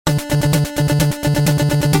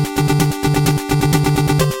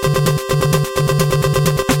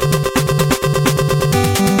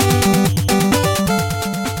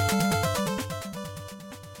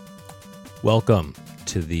Welcome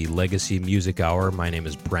to the Legacy Music Hour. My name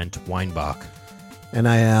is Brent Weinbach. And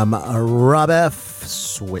I am Rob F.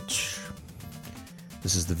 Switch.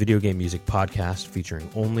 This is the video game music podcast featuring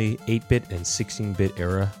only 8-bit and 16-bit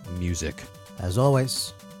era music. As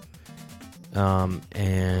always. Let's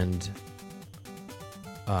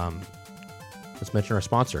mention our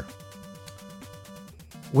sponsor.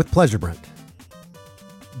 With pleasure, Brent.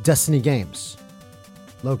 Destiny Games.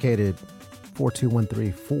 Located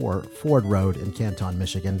 42134 Ford Road in Canton,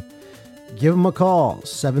 Michigan. Give them a call,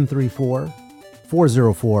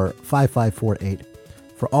 734-404-5548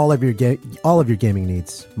 for all of your gaming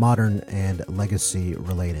needs, modern and legacy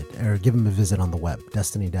related. Or give them a visit on the web,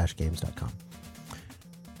 destiny-games.com.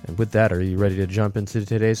 And with that, are you ready to jump into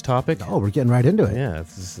today's topic? Oh, we're getting right into it. Yeah,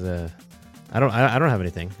 this is, I don't have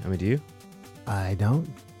anything. I mean, do you? I don't.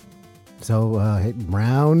 So,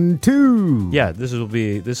 round two. Yeah, this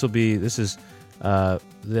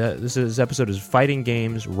episode is Fighting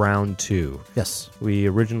Games Round 2. Yes. We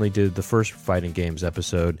originally did the first Fighting Games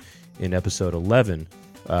episode in episode 11,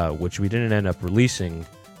 which we didn't end up releasing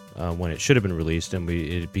when it should have been released, and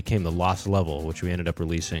it became the Lost Level, which we ended up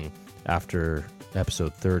releasing after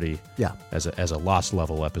episode 30. Yeah. As a Lost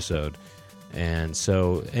Level episode. And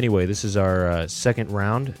so, anyway, this is our second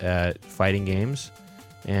round at Fighting Games,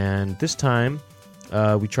 and this time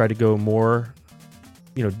we try to go more,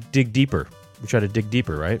 dig deeper. We try to dig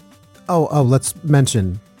deeper, right? Oh, let's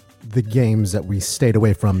mention the games that we stayed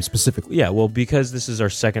away from specifically. Yeah, well, because this is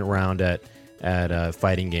our second round at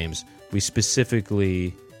Fighting Games, we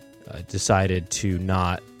specifically decided to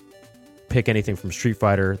not pick anything from Street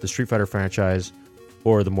Fighter, the Street Fighter franchise,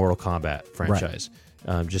 or the Mortal Kombat franchise,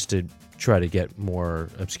 right. Just to try to get more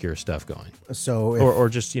obscure stuff going. So, or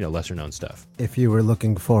just lesser known stuff. If you were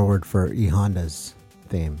looking forward for E Honda's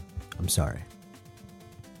theme, I'm sorry,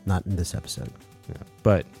 not in this episode. Yeah,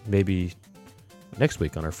 but maybe next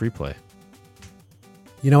week on our free play.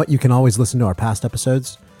 You know what? You can always listen to our past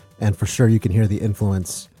episodes, and for sure you can hear the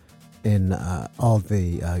influence in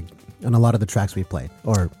in a lot of the tracks we played.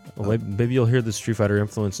 Or maybe you'll hear the Street Fighter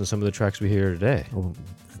influence in some of the tracks we hear today. Well,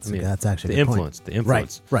 that's actually the influence. The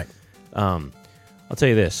influence. Right. I'll tell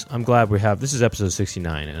you this. I'm glad this is episode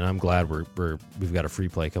 69, and I'm glad we've got a free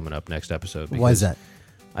play coming up next episode. Why is that?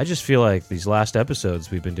 I just feel like these last episodes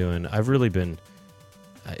we've been doing,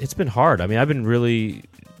 it's been hard. I mean, I've been really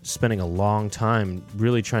spending a long time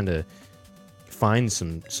really trying to find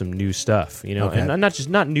some new stuff, Okay. and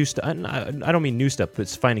not new stuff. I don't mean new stuff, but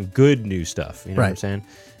it's finding good new stuff. You know right. what I'm saying?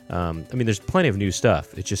 I mean, there's plenty of new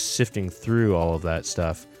stuff. It's just sifting through all of that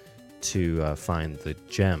stuff to find the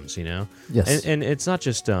gems, Yes. And it's not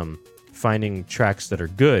just finding tracks that are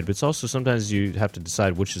good, but it's also sometimes you have to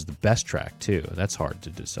decide which is the best track too. That's hard to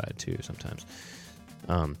decide too sometimes.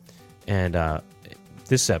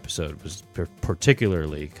 This episode was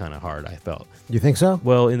particularly kind of hard, I felt. You think so?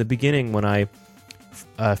 Well, in the beginning, when I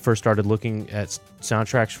first started looking at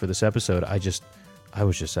soundtracks for this episode, I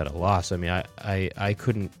was just at a loss. I mean, I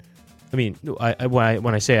couldn't. I mean,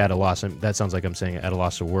 when I say at a loss, that sounds like I'm saying at a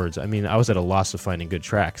loss of words. I mean, I was at a loss of finding good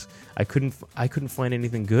tracks. I couldn't find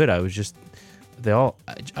anything good. I was just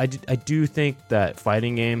I do think that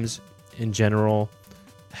fighting games in general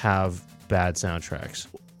have bad soundtracks.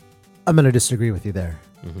 I'm going to disagree with you there.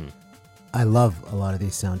 Mm-hmm. I love a lot of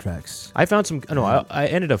these soundtracks. I found some. No, I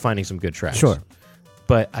ended up finding some good tracks. Sure,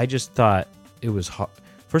 but I just thought it was hard.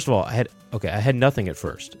 First of all, I had nothing at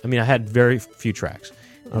first. I mean, I had very few tracks.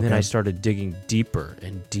 And then I started digging deeper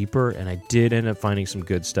and deeper, and I did end up finding some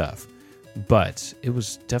good stuff. But it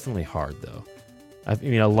was definitely hard, though. I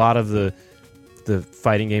mean, a lot of the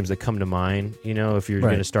fighting games that come to mind, if you're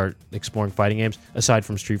going to start exploring fighting games, aside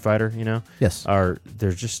from Street Fighter, yes,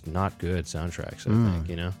 they're just not good soundtracks, I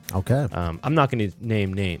think, Okay. I'm not going to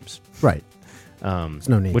name names. Right. There's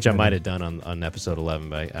no need. Which I might have done on episode 11,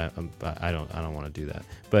 but I don't want to do that.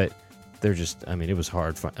 But they're just, I mean, it was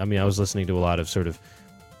hard. I mean, I was listening to a lot of sort of,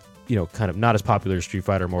 kind of not as popular as Street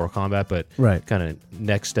Fighter or Mortal Kombat, but kind of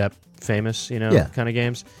next step famous, kind of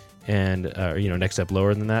games. And, next step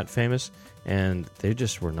lower than that famous. And they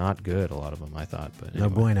just were not good, a lot of them, I thought. But anyway. No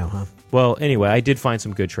bueno, huh? Well, anyway, I did find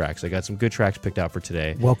some good tracks. I got some good tracks picked out for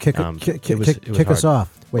today. Well, kick us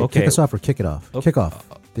off. Wait, okay. Kick us off or kick it off? Okay. Kick off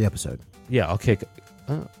the episode. Yeah, I'll kick.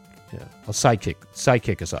 I'll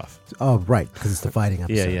sidekick us off. Oh, right, because it's the fighting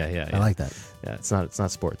episode. Yeah. I like that. Yeah, it's not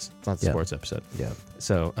sports. It's not the sports episode. Yeah.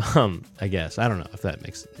 So, I guess I don't know if that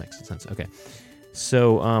makes sense. Okay.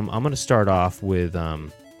 So, I'm going to start off with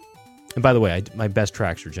and by the way, my best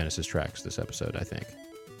tracks are Genesis tracks this episode, I think.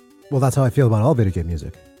 Well, that's how I feel about all video game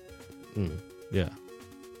music. Yeah.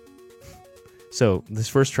 So, this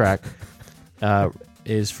first track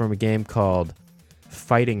is from a game called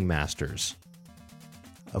Fighting Masters.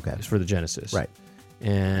 Okay. It's for the Genesis. Right.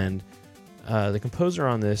 And the composer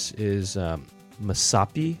on this is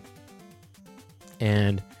Masapi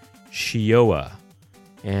and Shioa.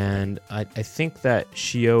 And I think that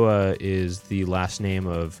Shioa is the last name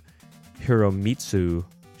of Hiromitsu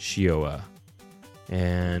Shioa.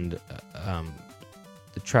 And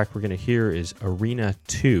the track we're going to hear is Arena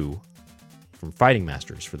 2 from Fighting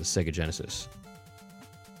Masters for the Sega Genesis.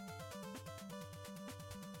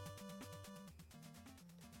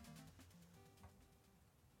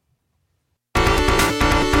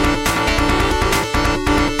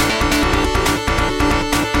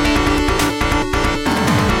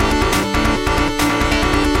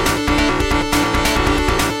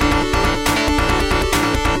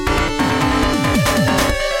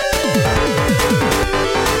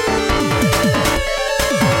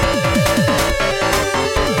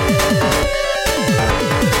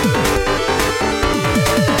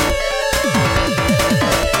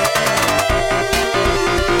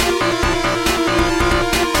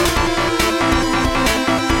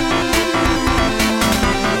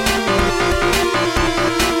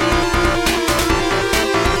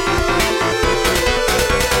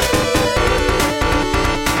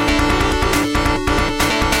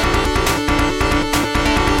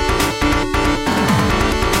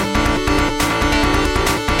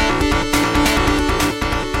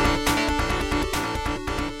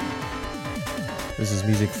 This is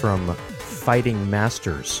music from Fighting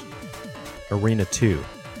Masters, Arena 2.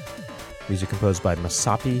 Music composed by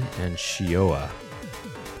Masapi and Shioa.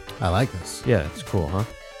 I like this. Yeah, it's cool, huh?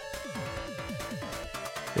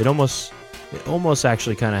 It almost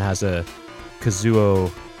actually kind of has a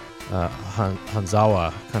Kazuo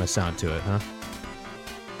Hanzawa kind of sound to it, huh?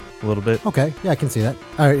 A little bit. Okay, yeah, I can see that.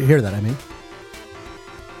 I hear that, I mean.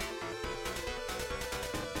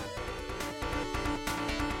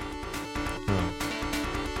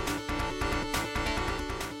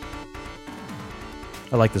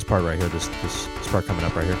 I like this part right here, this part coming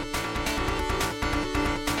up right here.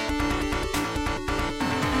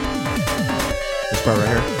 This part right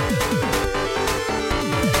here.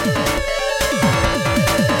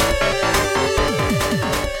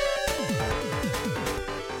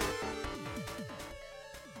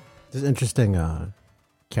 There's interesting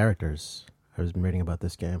characters I was reading about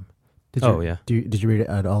this game. Yeah. Did you read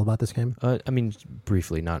at all about this game? I mean,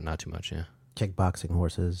 briefly, not too much, yeah. Kickboxing,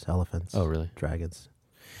 horses, elephants. Oh, really? Dragons.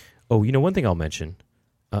 Oh, you know, one thing I'll mention.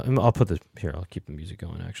 I'll put here. I'll keep the music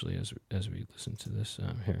going actually as we listen to this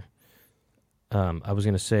here. I was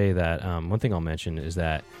going to say that one thing I'll mention is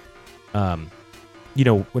that, you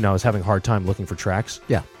know, when I was having a hard time looking for tracks,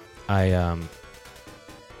 yeah, I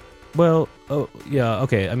well, oh yeah,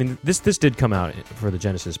 okay. I mean, this did come out for the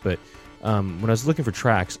Genesis, but when I was looking for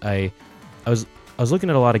tracks, I was looking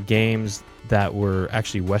at a lot of games that were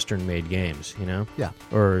actually Western-made games, you know, yeah,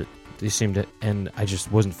 or they seemed to, and I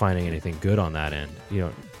just wasn't finding anything good on that end, you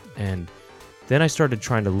know, and then I started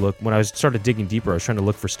trying to look, when I started digging deeper, I was trying to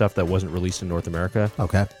look for stuff that wasn't released in North America.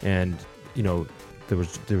 Okay. And, you know, there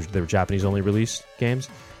were Japanese only released games,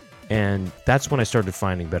 and that's when I started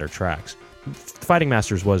finding better tracks. Fighting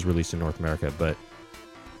Masters was released in North America,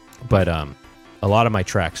 but a lot of my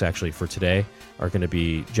tracks actually for today are going to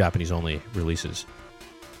be Japanese only releases.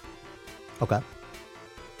 Okay.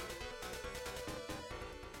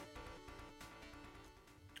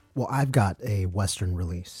 Well, I've got a Western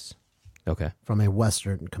release. Okay. From a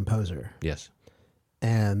Western composer. Yes.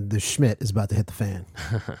 And the Schmidt is about to hit the fan.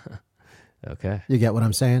 Okay. You get what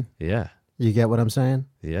I'm saying? Yeah. You get what I'm saying?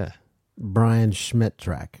 Yeah. Brian Schmidt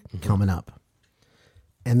track coming up.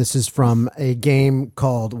 And this is from a game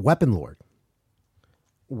called Weapon Lord,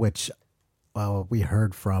 which we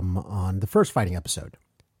heard from on the first fighting episode.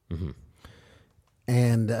 Mm-hmm.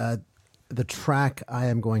 And the track I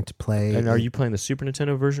am going to play... And are you playing the Super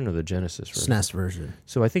Nintendo version or the Genesis version? SNES version.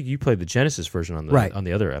 So I think you played the Genesis version on the on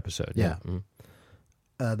the other episode. Yeah.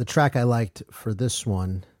 Mm-hmm. The track I liked for this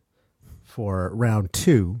one, for round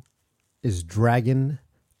 2, is Dragon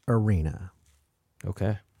Arena.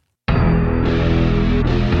 Okay.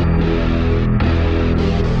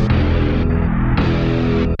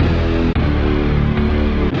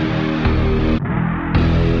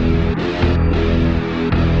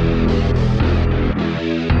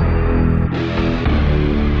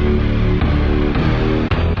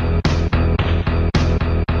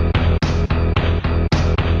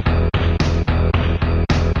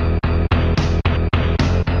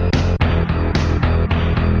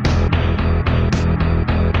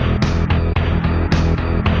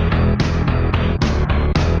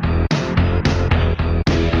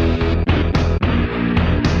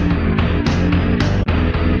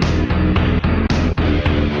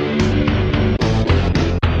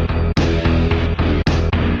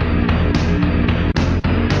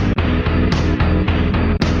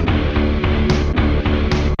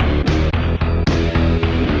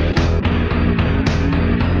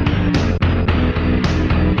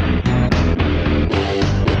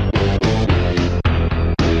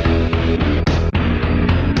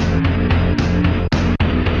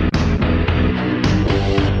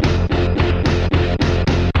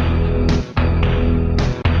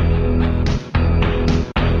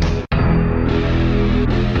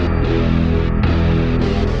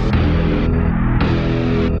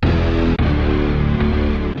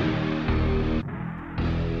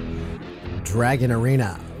 Dragon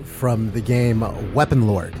Arena from the game Weapon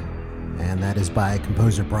Lord, and that is by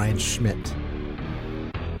composer Brian Schmidt.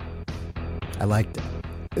 I liked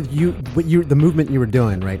it. The movement you were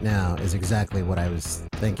doing right now is exactly what I was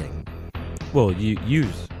thinking. Well, you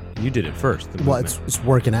did it first. Well, it's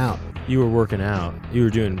working out. You were working out. You were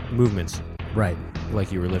doing movements Right.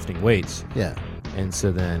 like you were lifting weights. Yeah. And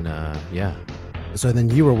so then, yeah. So then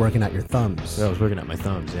you were working out your thumbs. So I was working out my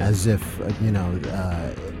thumbs, yeah. As if,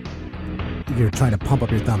 you're trying to pump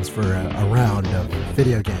up your thumbs for a round of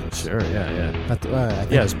video games. Sure, yeah. But, I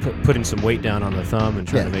think, Yeah, I was putting some weight down on the thumb and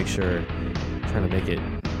trying Yeah. to make it,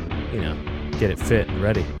 get it fit and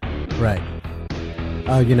ready. Right.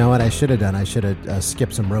 Oh, you know what I should have done? I should have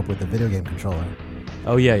skipped some rope with the video game controller.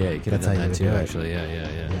 Oh, yeah, you could have That's done how you that would too, do it. actually. Yeah. Yeah.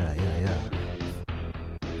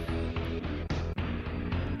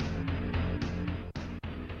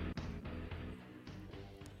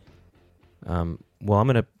 Well, I'm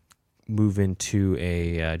going to move into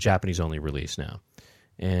a Japanese-only release now.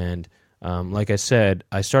 And like I said,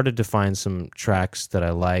 I started to find some tracks that I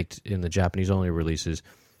liked in the Japanese-only releases.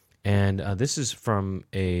 And this is from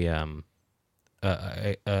a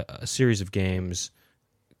series of games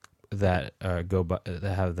that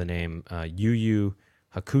that have the name Yu Yu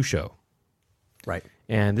Hakusho. Right.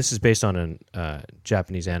 And this is based on a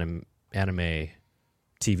Japanese anime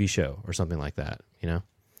TV show or something like that,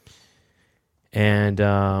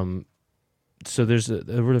 And so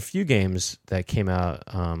there were a few games that came out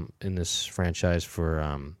in this franchise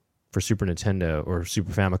for Super Nintendo or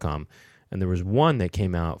Super Famicom, and there was one that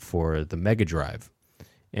came out for the Mega Drive.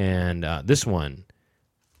 And this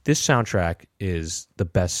soundtrack is the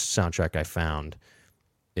best soundtrack I found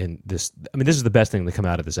in this. I mean, this is the best thing to come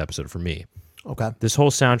out of this episode for me. Okay. This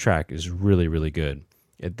whole soundtrack is really, really good.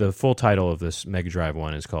 The full title of this Mega Drive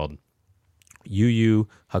one is called Yu Yu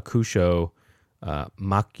Hakusho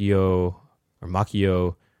Makio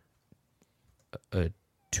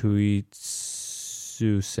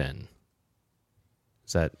Tuitsusen.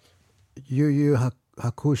 Is that Yu Yu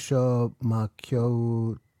Hakusho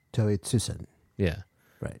Makyo Toitsusen. yeah?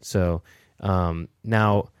 Right. So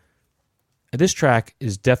now this track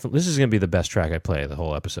is definitely this is going to be the best track I play the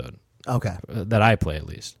whole episode. Okay. That I play at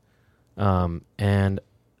least. And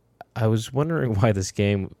I was wondering why this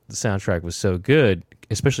game, the soundtrack was so good,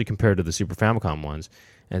 especially compared to the Super Famicom ones.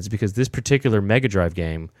 And it's because this particular Mega Drive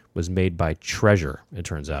game was made by Treasure, it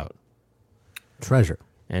turns out. Treasure.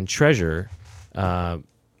 And Treasure,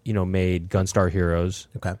 made Gunstar Heroes.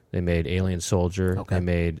 Okay. They made Alien Soldier. Okay. They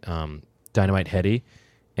made Dynamite Headdy.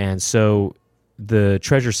 And so the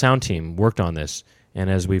Treasure sound team worked on this. And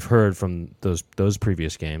as we've heard from those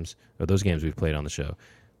previous games, or those games we've played on the show,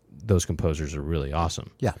 those composers are really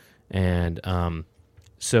awesome. Yeah. And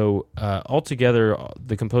so altogether,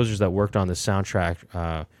 the composers that worked on this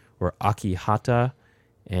soundtrack were Aki Hata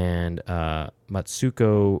and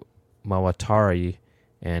Matsuko Mawatari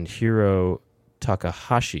and Hiro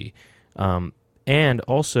Takahashi. And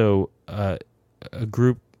also a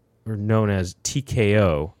group known as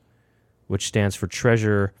TKO, which stands for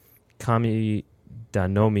Treasure Kami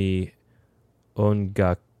Danomi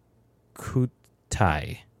Ongakutai.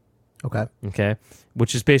 Okay,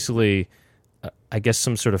 which is basically, I guess,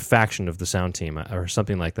 some sort of faction of the sound team or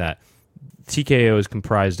something like that. TKO is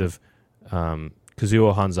comprised of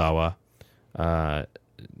Kazuo Hanzawa,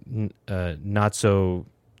 Natsuo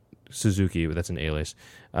Suzuki, that's an alias,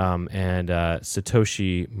 and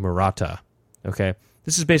Satoshi Murata. Okay,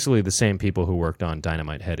 this is basically the same people who worked on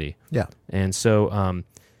Dynamite Headdy. Yeah. And so,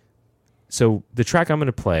 so the track I'm going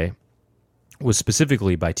to play was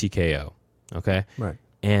specifically by TKO. Okay. Right.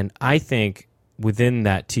 And I think within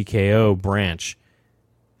that TKO branch,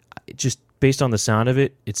 just based on the sound of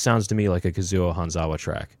it, it sounds to me like a Kazuo Hanzawa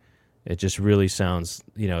track. It just really sounds,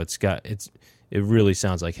 it really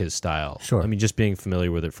sounds like his style. Sure. I mean, just being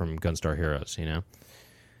familiar with it from Gunstar Heroes,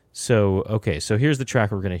 So, okay, so here's the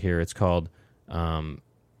track we're going to hear. It's called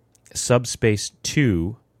Subspace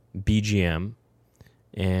 2 BGM,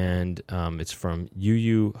 and it's from Yu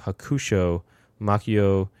Yu Hakusho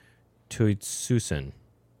Makio Toitsusen.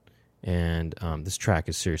 And this track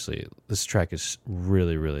is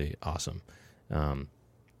really, really awesome. And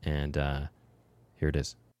here it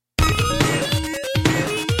is.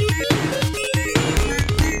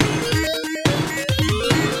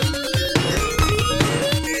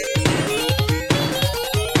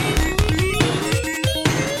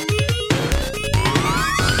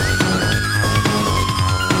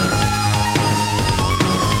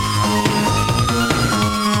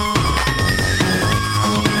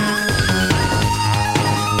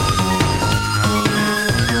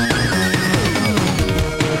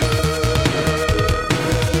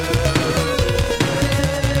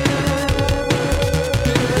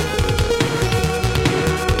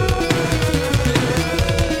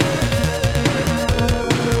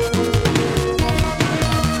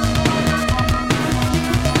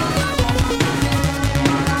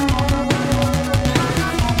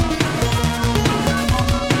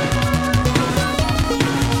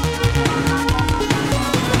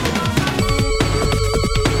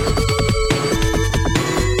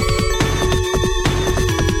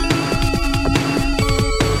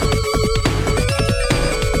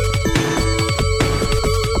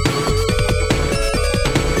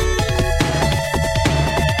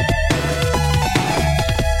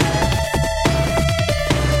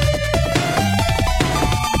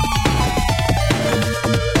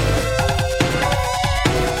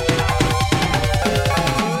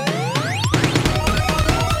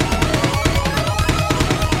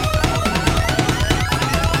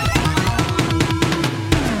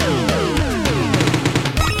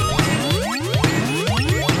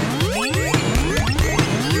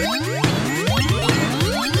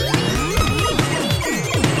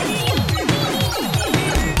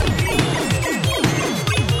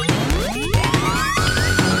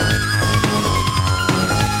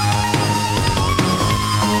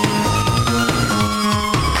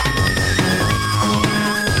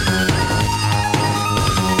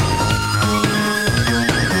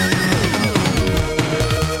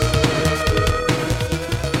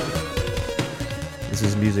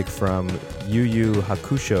 This is music from Yu Yu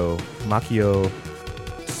Hakusho Makio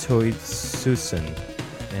Toitsusen,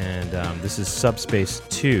 and this is Subspace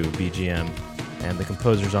 2 BGM, and the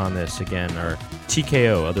composers on this, again, are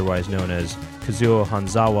TKO, otherwise known as Kazuo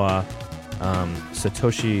Hanzawa,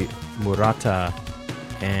 Satoshi Murata,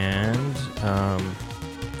 and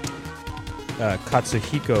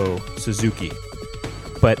Katsuhiko Suzuki.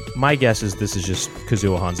 But my guess is this is just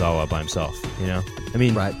Kazuo Hanzawa by himself, you know? I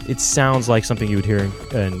mean, Right. It sounds like something you would hear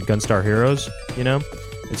in Gunstar Heroes, you know?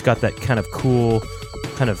 It's got that kind of cool,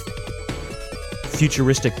 kind of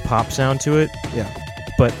futuristic pop sound to it, Yeah.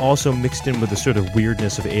 but also mixed in with the sort of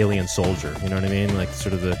weirdness of Alien Soldier, you know what I mean? Like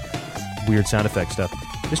sort of the weird sound effect stuff.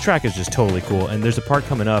 This track is just totally cool, and there's a part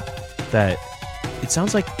coming up that it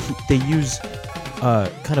sounds like they use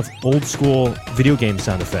kind of old school video game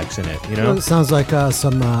sound effects in it, you know? Well, it sounds like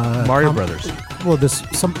some Mario Brothers. Well, this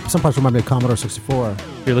some parts remind me of Commodore 64.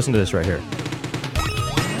 Here, listen to this right here.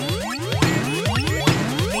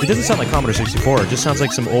 It doesn't sound like Commodore 64. It just sounds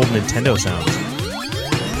like some old Nintendo sounds.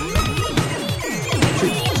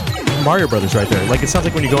 Mario Brothers right there. Like, it sounds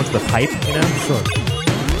like when you go into the pipe, you know? Sure.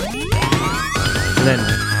 And then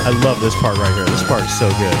I love this part right here. This part is so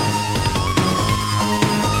good.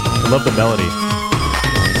 I love the melody.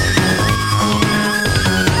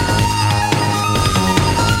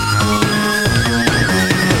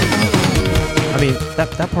 I mean,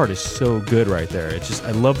 that part is so good right there. It's just, I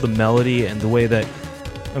love the melody and the way that,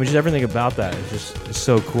 I mean, just everything about that is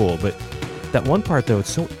so cool. But that one part, though, it's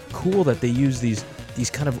so cool that they use these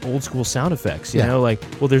kind of old school sound effects, you know? Like,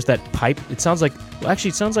 well, there's that pipe. It sounds like, well, actually,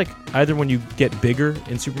 it sounds like either when you get bigger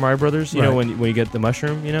in Super Mario Brothers, you know, when you get the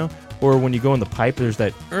mushroom, you know, or when you go in the pipe, there's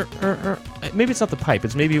that, maybe it's not the pipe.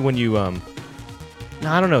 It's maybe when you, no,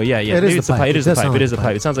 I don't know. Yeah. Maybe it's the pipe. It is the pipe. It is the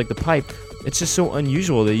pipe. It sounds like the pipe. It's just so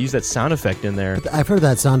unusual. They use that sound effect in there. But I've heard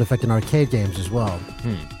that sound effect in arcade games as well.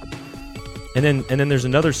 And then there's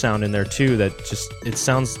another sound in there too that just, it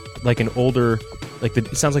sounds like an older, like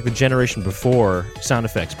it sounds like the generation before sound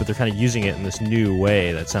effects, but they're kind of using it in this new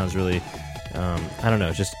way that sounds really, I don't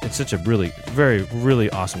know, just, it's such a really, really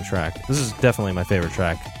awesome track. This is definitely my favorite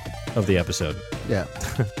track of the episode. Yeah.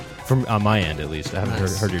 From on my end, at least. I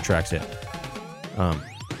haven't heard your tracks yet.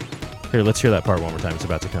 Here, let's hear that part one more time. It's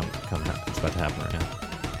about to come. It's about to happen right now.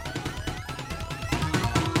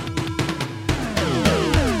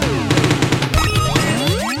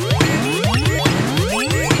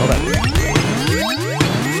 Hold on.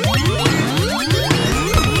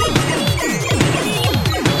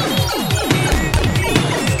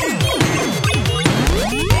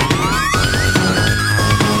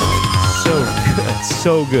 So good.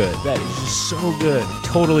 So good. That is just so good.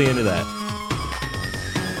 Totally into that.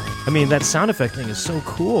 I mean, that sound effect thing is so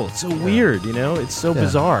cool. It's so weird, you know? It's so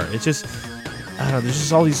bizarre. It's just, I don't know,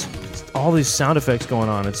 there's just all these sound effects going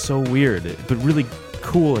on. It's so weird, but really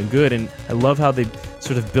cool and good. And I love how they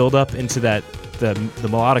sort of build up into that, the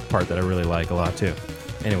melodic part that I really like a lot too.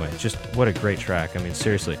 Anyway, just what a great track. I mean,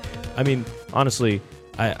 seriously. I mean, honestly,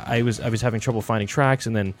 I was having trouble finding tracks,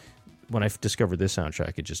 and then when I discovered this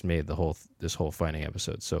soundtrack, it just made this whole fighting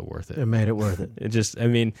episode so worth it. It made it worth it. It just, I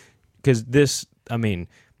mean, because this, I mean,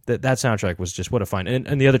 that soundtrack was just what a find,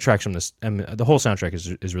 and the other tracks from this, the whole soundtrack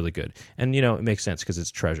is really good, and you know it makes sense because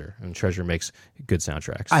it's Treasure, and Treasure makes good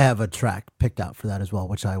soundtracks. I have a track picked out for that as well,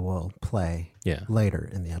 which I will play later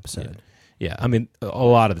in the episode. Yeah, I mean, a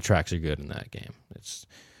lot of the tracks are good in that game. It's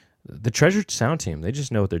the Treasure sound team; they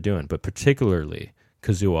just know what they're doing. But particularly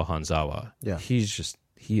Kazuo Hanzawa,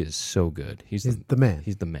 he is so good. He's the man.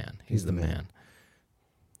 He's the man. He's the man.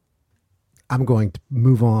 I'm going to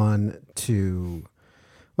move on to.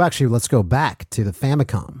 Well, actually, let's go back to the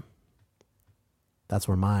Famicom. That's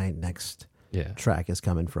where my next track is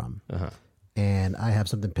coming from. Uh-huh. And I have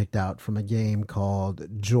something picked out from a game called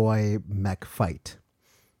Joy Mech Fight,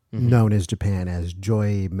 known as Japan as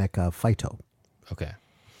Joy Mecha Fighto. Okay.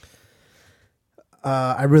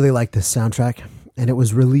 I really like this soundtrack, and it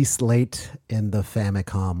was released late in the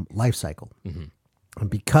Famicom life cycle. And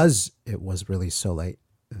because it was released so late,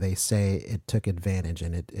 they say it took advantage,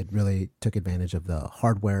 and it really took advantage of the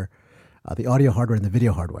hardware, the audio hardware and the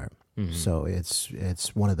video hardware. So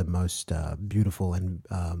it's one of the most beautiful and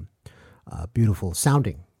beautiful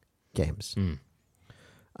sounding games.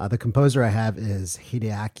 The composer I have is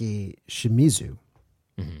Hideaki Shimizu,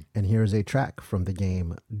 and here's a track from the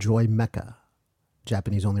game Joy Mecha,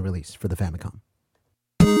 Japanese only release for the Famicom.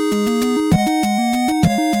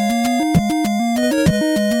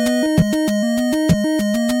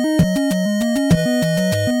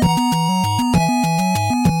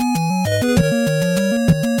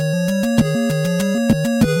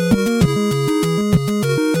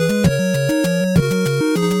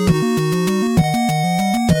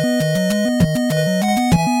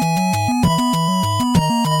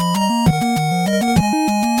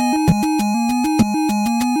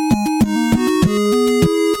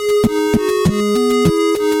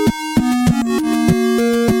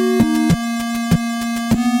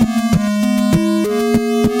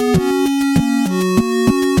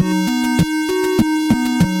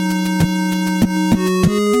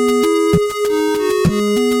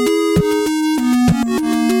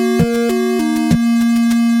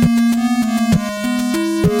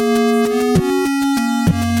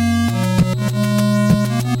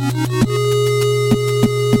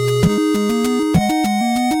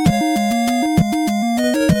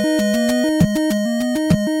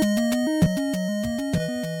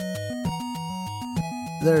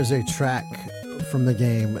 is a track from the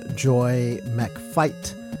game Joy Mech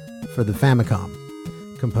Fight for the Famicom.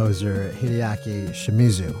 Composer Hideaki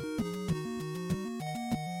Shimizu.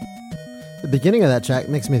 The beginning of that track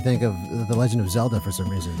makes me think of The Legend of Zelda for some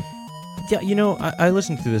reason. Yeah, I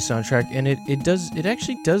listened through the soundtrack, and it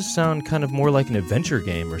actually does sound kind of more like an adventure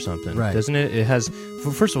game or something, right? Doesn't it? It has,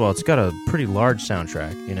 first of all, it's got a pretty large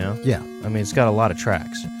soundtrack, Yeah. I mean, it's got a lot of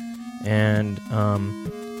tracks, and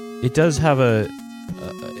it does have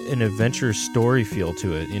an adventure story feel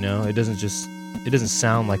to it. It doesn't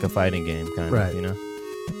sound like a fighting game, kind right. of.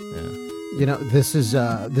 Yeah. This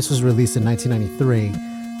was released in 1993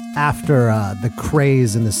 after the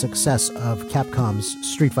craze and the success of Capcom's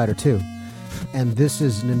Street Fighter II. And this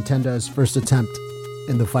is Nintendo's first attempt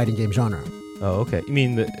in the fighting game genre. Oh, okay. You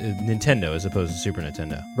mean the Nintendo as opposed to Super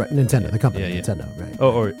Nintendo? Right, Nintendo, the company Yeah. Nintendo, right?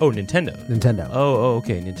 Nintendo. Nintendo. Oh,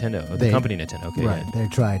 okay, Nintendo. The company Nintendo. Okay, right. Yeah. They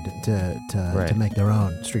tried to make their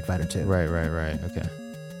own Street Fighter II. Right. Okay.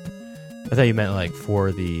 I thought you meant like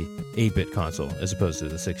for the 8-bit console as opposed to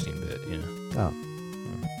the 16-bit. Oh.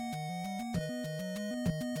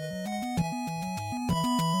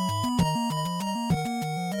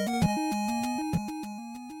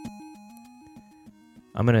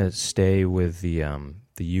 I'm gonna stay with the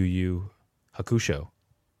Yu Yu Hakusho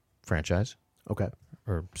franchise. Okay.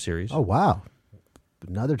 Or series. Oh wow,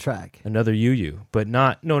 another track. Another Yu Yu, but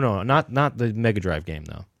not the Mega Drive game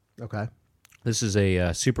though. Okay. This is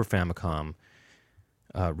a Super Famicom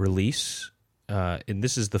release, and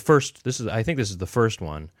this is the first. I think this is the first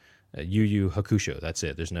one. Yu Yu Hakusho. That's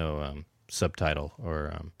it. There's no subtitle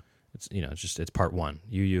or it's part one.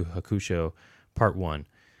 Yu Yu Hakusho, part one.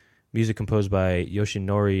 Music composed by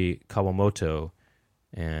Yoshinori Kawamoto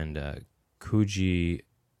and Kuji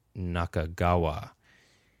Nakagawa.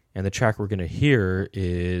 And the track we're going to hear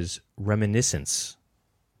is Reminiscence.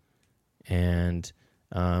 And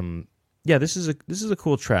this is a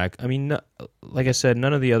cool track. I mean, like I said,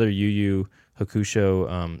 none of the other Yu Yu Hakusho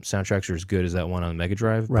soundtracks are as good as that one on the Mega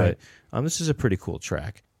Drive, right. But this is a pretty cool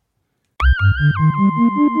track.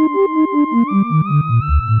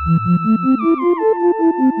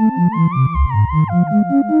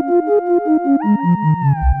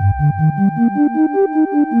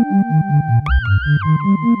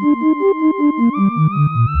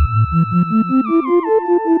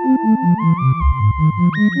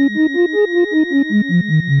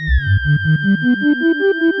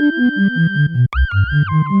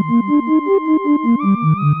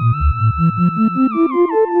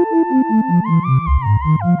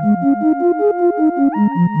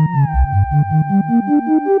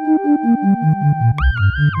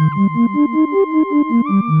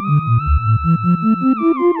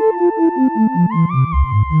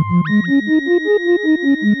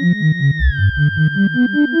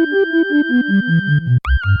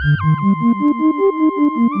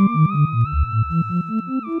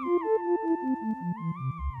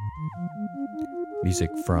 Music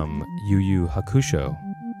from Yu Yu Hakusho.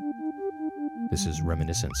 This is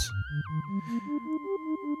Reminiscence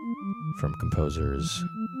from composers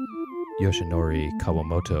Yoshinori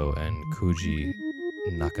Kawamoto and Kuji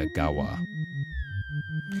Nakagawa.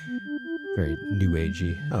 Very new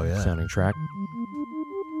agey sounding track.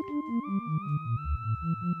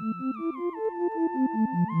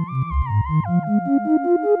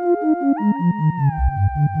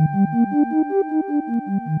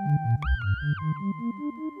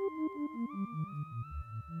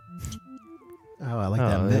 Oh, I like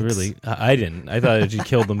that mix. Really, I didn't. I thought it just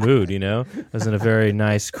killed the mood, It was in a very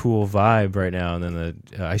nice, cool vibe right now, and then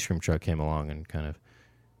the ice cream truck came along and kind of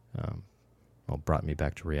brought me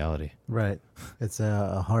back to reality. Right. It's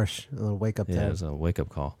a harsh little wake-up time. Yeah, it was a wake-up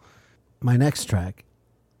call. My next track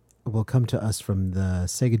will come to us from the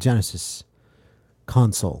Sega Genesis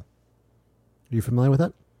console. Are you familiar with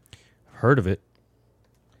that? I've heard of it.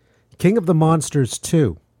 King of the Monsters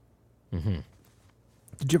 2. Mm-hmm.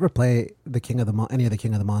 Did you ever play any of the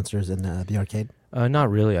King of the Monsters in the arcade?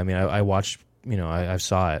 Not really. I mean, I watched. I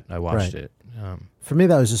saw it. I watched it. For me,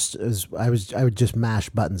 that was just I would just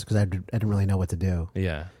mash buttons because I didn't really know what to do.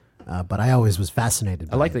 Yeah. But I always was fascinated.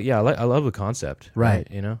 I like that. Yeah, I love the concept. Right.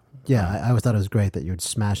 Yeah, I always thought it was great that you would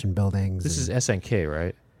smash in buildings. This is SNK,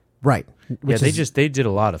 right? Right. They did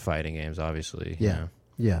a lot of fighting games, obviously. Yeah.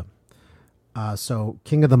 Yeah. So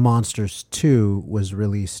King of the Monsters 2 was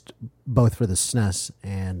released both for the SNES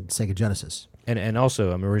and Sega Genesis. And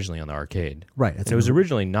also, I'm originally on the arcade. Right. And it was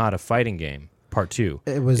originally not a fighting game, part 2.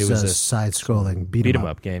 It was a side-scrolling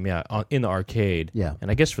beat-em-up game, in the arcade. Yeah.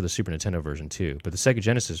 And I guess for the Super Nintendo version, too. But the Sega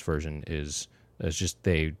Genesis version is just,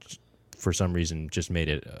 they, for some reason, just made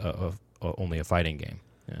it only a fighting game.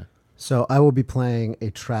 Yeah. So I will be playing a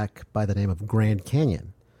track by the name of Grand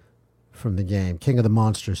Canyon from the game King of the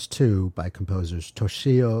Monsters 2 by composers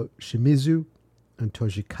Toshio Shimizu and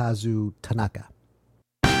Toshikazu Tanaka.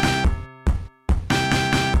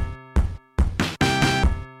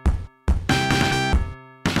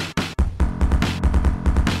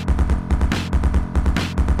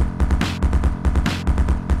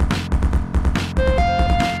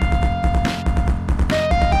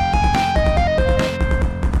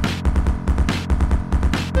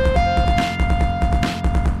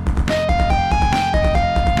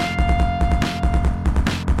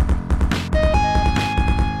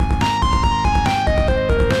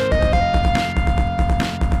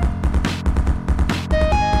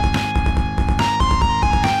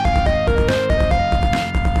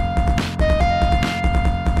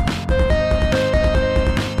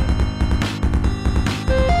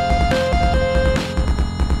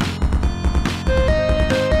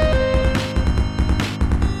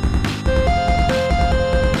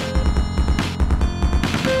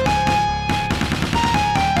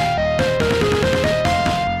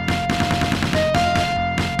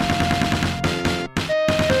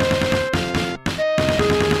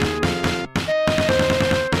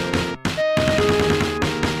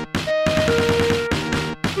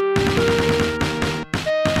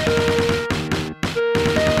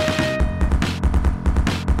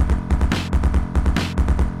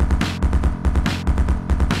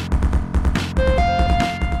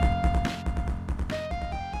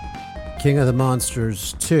 King of the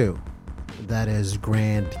Monsters 2, that is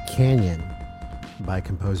Grand Canyon, by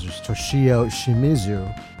composers Toshio Shimizu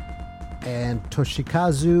and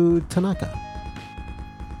Toshikazu Tanaka.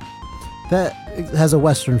 That has a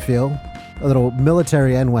Western feel, a little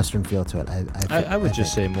military and Western feel to it. I would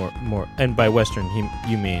just say more, and by Western,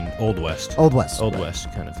 you mean Old West. Old West. Old right.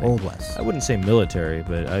 West kind of thing. Old West. I wouldn't say military,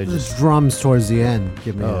 but I The just... drums towards the end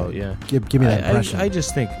give me give me that impression. I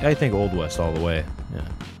just think Old West all the way. Yeah.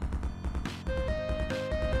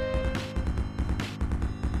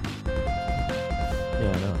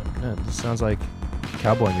 Yeah, no, this sounds like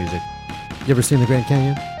cowboy music. You ever seen the Grand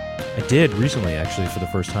Canyon? I did recently, actually, for the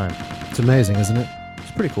first time. It's amazing, isn't it? It's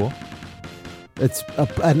pretty cool. It's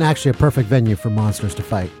actually a perfect venue for monsters to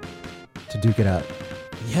fight, to duke it out.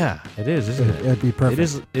 Yeah, it is, isn't it? It'd be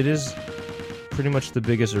perfect. It is pretty much the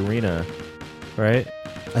biggest arena, right?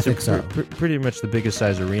 I think so. Pretty much the biggest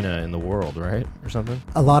size arena in the world, right? Or something?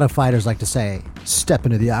 A lot of fighters like to say, step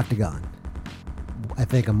into the octagon. I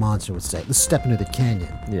think a monster would say, let's step into the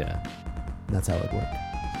canyon. Yeah. That's how it worked.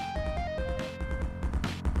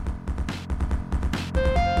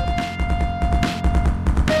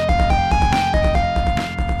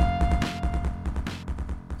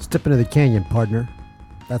 Step into the canyon, partner.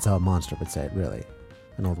 That's how a monster would say it, really.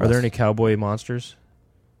 Are there any cowboy monsters?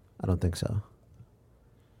 I don't think so.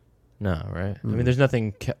 No, right? I mean, there's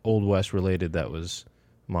nothing Old West related that was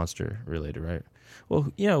monster related, right?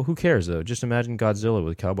 Well, who cares though? Just imagine Godzilla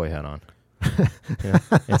with a cowboy hat on,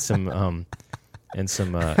 and some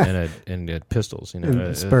pistols,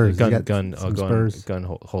 spurs, a gun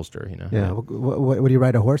holster, Yeah. What do you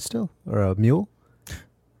ride, a horse still or a mule?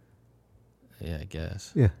 Yeah, I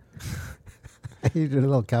guess. Yeah. He did a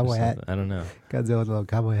little cowboy hat. I don't know. Godzilla with a little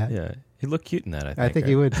cowboy hat. Yeah, he'd look cute in that. I think. I think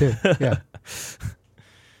he would too. Yeah.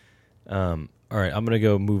 All right, I'm gonna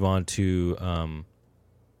go move on to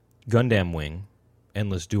Gundam Wing,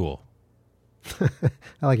 Endless Duel.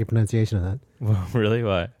 I like your pronunciation of that. Well, really?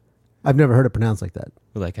 Why? I've never heard it pronounced like that.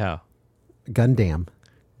 Like how? Gundam.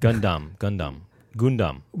 Gundam.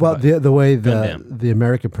 Well, the way Gundam. the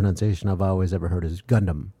American pronunciation I've always ever heard is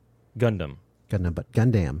Gundam, but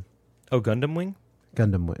Gundam. Oh, Gundam Wing?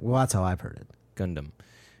 Gundam Wing. Well, that's how I've heard it. Gundam.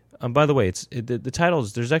 By the way, the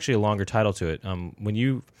titles. There's actually a longer title to it. When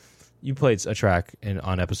you played a track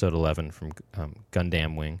on episode 11 from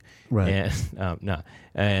Gundam Wing, right?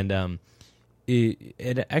 And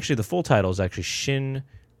it actually, the full title is actually Shin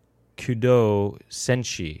Kudo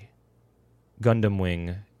Senshi Gundam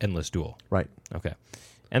Wing Endless Duel. Right. Okay.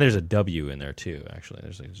 And there's a W in there too. Actually,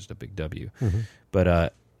 there's just a big W. Mm-hmm.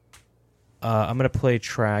 But I'm gonna play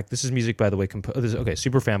track. This is music, by the way.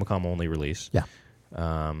 Super Famicom only release. Yeah.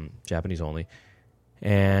 Japanese only.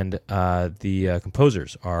 And the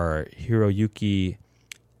composers are Hiroyuki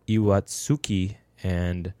Iwatsuki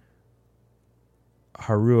and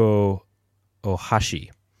Haruo Ohashi.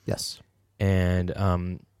 Yes. And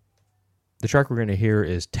the track we're going to hear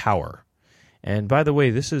is Tower. And by the way,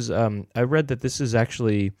 this is I read that this is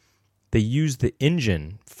actually, they used the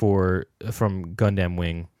engine from Gundam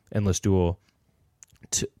Wing Endless Duel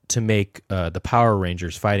to make the Power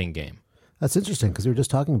Rangers fighting game. That's interesting because we were just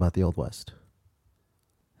talking about the Old West.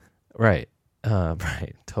 Right.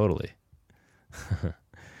 Right. Totally.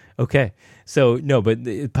 Okay. So no, but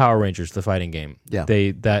the Power Rangers, the fighting game, Yeah.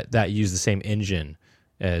 that use the same engine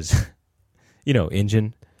as,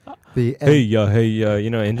 engine. The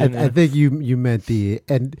Engine. I think you meant the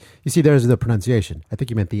and you see there's the pronunciation. I think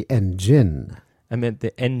you meant the engine. I meant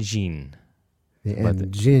the engine. The But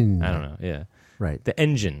engine. I don't know. Yeah. Right. The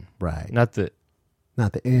engine. Right. Not the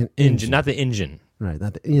Not the engine. Not the engine. Right.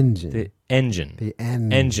 Not the engine. The engine. The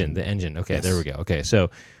engine. Engine. The engine. Okay. Yes. There we go. Okay. So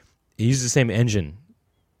he uses the same engine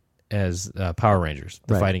as Power Rangers,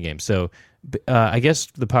 the Right. fighting game. So I guess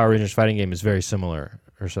the Power Rangers fighting game is very similar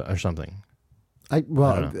or something.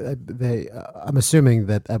 I'm assuming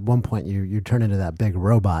that at one point you turn into that big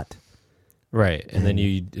robot. Right. And then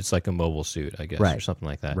it's like a mobile suit, I guess, or Right. something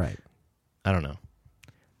like that. Right. I don't know.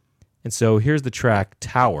 And so here's the track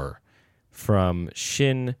Tower from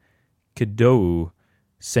Shin Kidou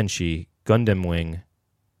Senshi Gundam Wing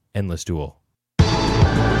Endless Duel.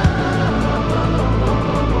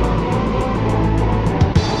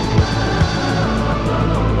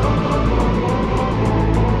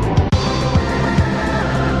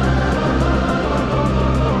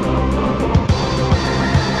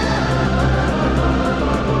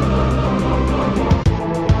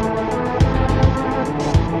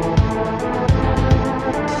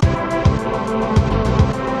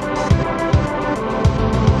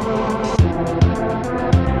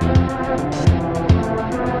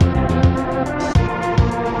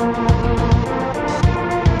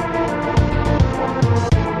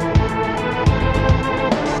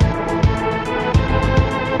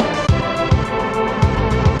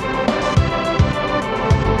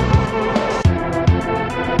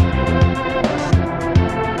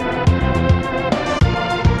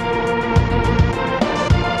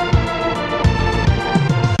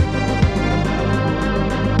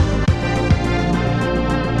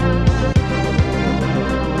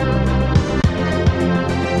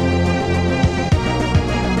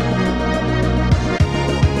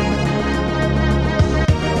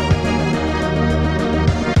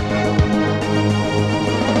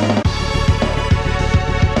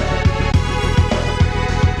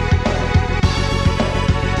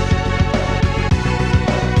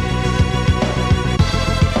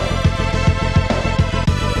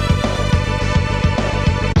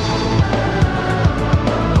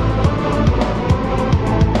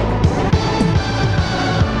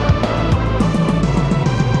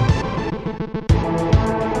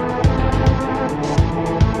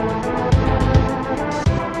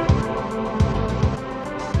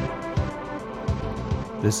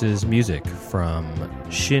 This is music from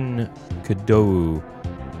Shin Kidou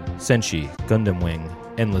Senshi Gundam Wing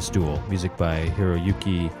Endless Duel. Music by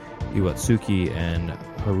Hiroyuki Iwatsuki and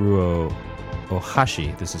Haruo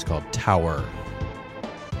Ohashi. This is called Tower.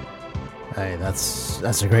 Hey, that's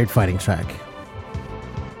a great fighting track.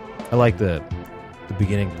 I like the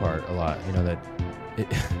beginning part a lot. You know that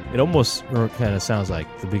it almost kind of sounds like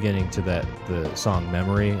the beginning to the song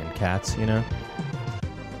Memory and Cats. You know.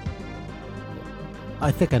 I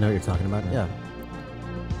think I know what you're talking about. Yeah.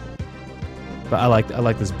 But I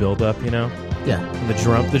like this build up. You know. Yeah. And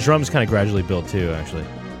the drums kind of gradually build too. Actually.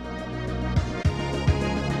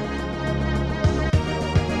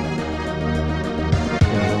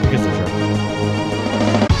 Here's the drum.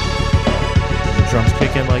 The drums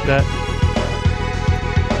kick in like that.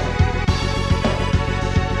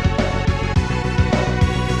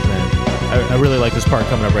 Man, I really like this part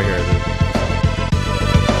coming up right here. This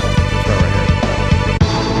part right here.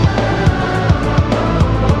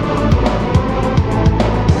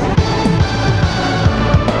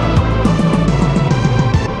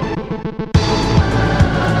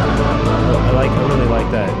 I really like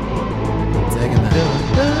that. Digging that.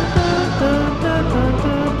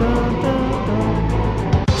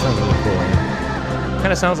 Sounds really cool.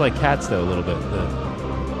 Kind of sounds like Cats though a little bit.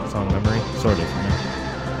 The song Memory, sort of. You know?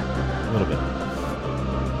 A little bit.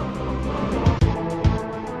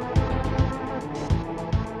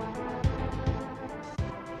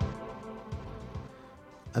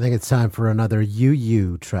 I think it's time for another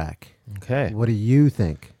UU track. Okay. What do you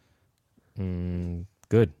think?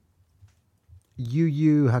 Good.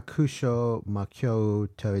 Yu Hakusho Makyo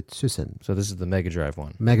Toitsusen. So this is the Mega Drive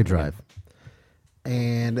one. Mega Drive.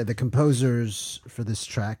 And the composers for this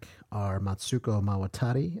track are Matsuko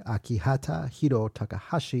Mawatari, Akihata, Hiro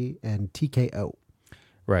Takahashi, and TKO.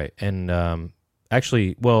 Right. And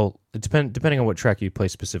actually, well, depending on what track you play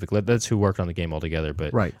specifically, that's who worked on the game altogether.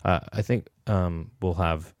 But Right. I think I'll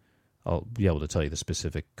be able to tell you the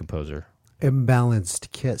specific composer.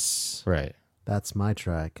 Imbalanced Kiss. Right. That's my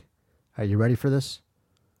track. Are you ready for this?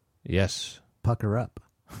 Yes. Pucker up.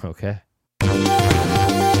 Okay.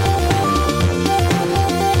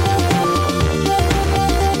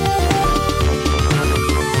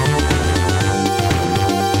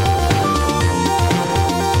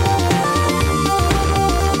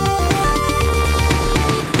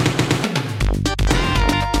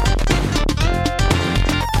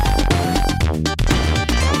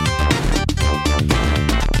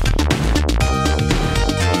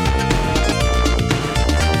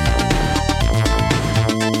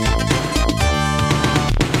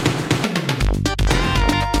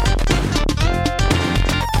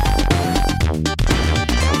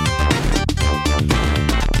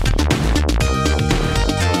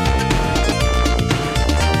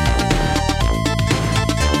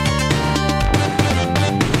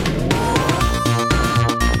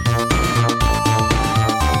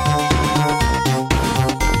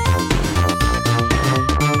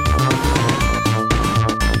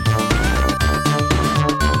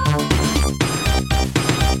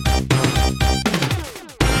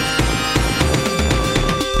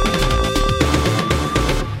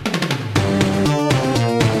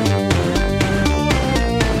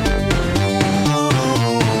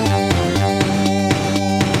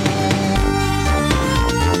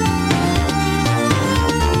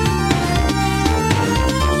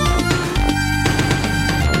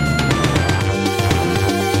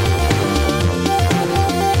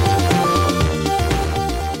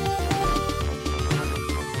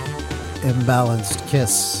 Imbalanced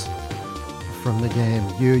Kiss from the game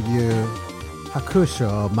Yu Yu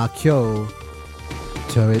Hakusho Makyo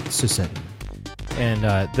Toitsusen. And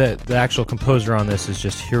the actual composer on this is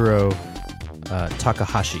just Hiro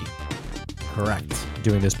Takahashi Correct.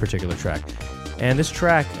 doing this particular track. And this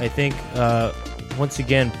track, I think, once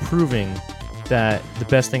again proving that the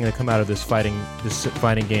best thing to come out of this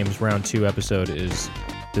fighting games round 2 episode is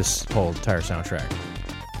this whole entire soundtrack.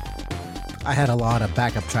 I had a lot of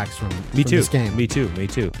backup tracks from Me too. this game. Me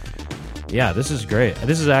too. Yeah, this is great.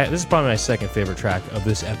 This is probably my second favorite track of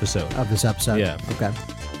this episode. Yeah. Okay.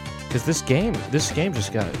 Because this game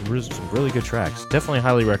just got some really good tracks. Definitely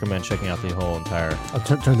highly recommend checking out the whole entire. I'll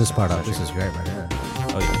turn this part off. This is great right here.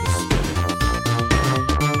 Oh yeah, this is good.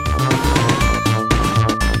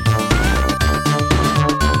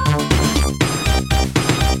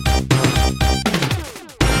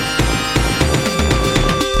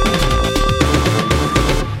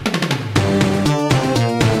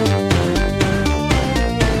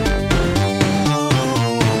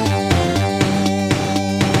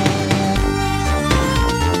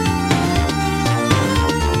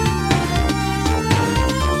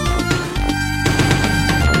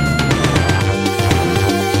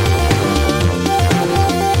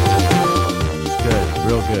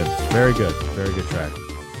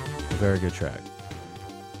 Very good track.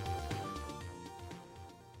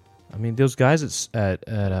 I mean, those guys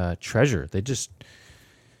at Treasure, they just,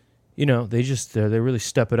 they really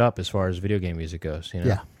step it up as far as video game music goes.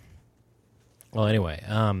 Yeah. Well, anyway,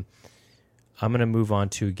 I'm gonna move on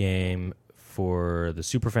to a game for the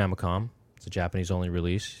Super Famicom. It's a Japanese-only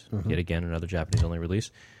release. Yet again, another Japanese-only release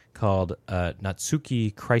called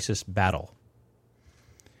Natsuki Crisis Battle,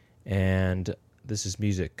 and this is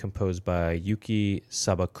music composed by Yuki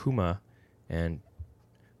Sabakuma and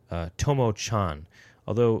Tomo Chan.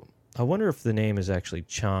 Although, I wonder if the name is actually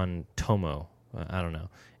Chan Tomo. I don't know.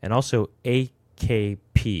 And also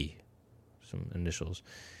AKP, some initials.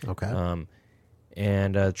 Okay.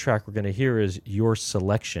 And the track we're going to hear is Your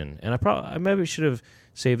Selection. And I maybe should have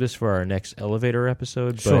saved this for our next Elevator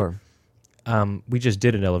episode. But, sure. We just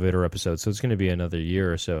did an Elevator episode, so it's going to be another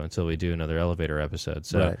year or so until we do another Elevator episode.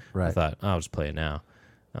 So right. I thought, I'll just play it now.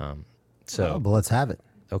 But let's have it.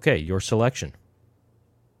 Okay, Your Selection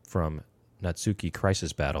from Natsuki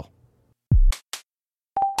Crisis Battle.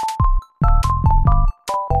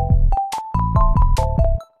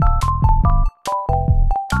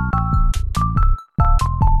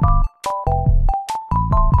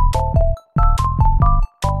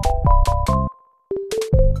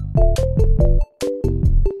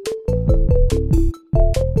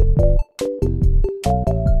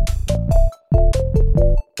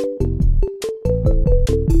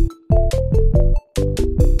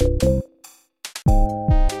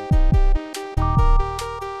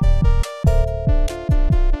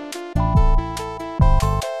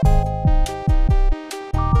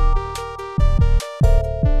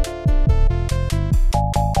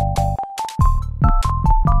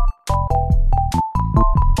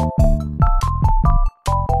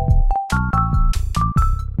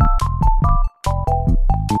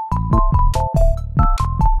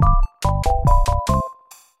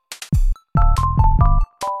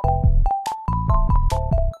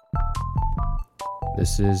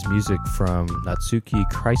 This is music from Natsuki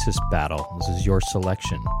Crisis Battle. This is Your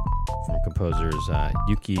Selection from composers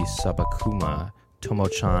Yuki Sabakuma,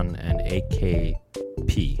 Tomo-chan, and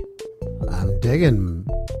AKP. I'm digging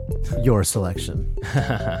Your Selection.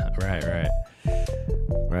 Right.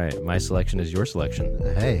 My selection is your selection.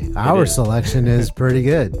 Hey, our selection is pretty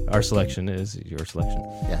good. Our selection is your selection.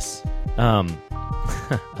 Yes. I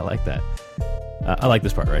like that. I like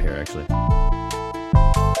this part right here, actually.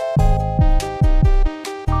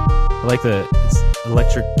 I like the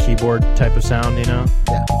electric keyboard type of sound, you know?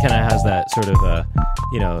 Yeah. It kind of has that sort of,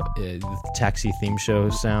 taxi theme show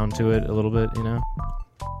sound to it a little bit, you know?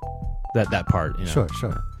 That part, you know?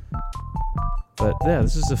 Sure. But yeah,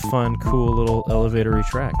 this is a fun, cool little elevatory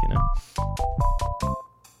track, you know?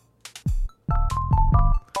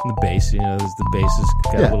 And the bass, you know, the bass has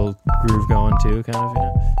got a little groove going too, kind of, you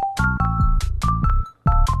know?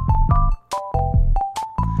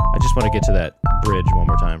 I just want to get to that bridge one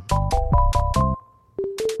more time.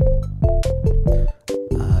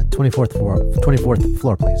 24th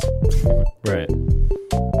floor, please. Right.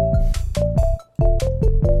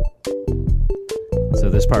 So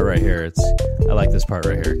this part right here, I like this part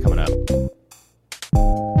right here coming up.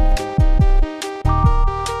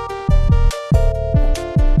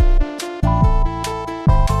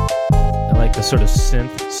 I like the sort of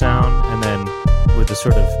synth sound, and then with the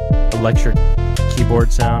sort of electric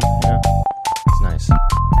keyboard sound, you know? It's nice.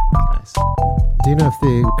 Do you know if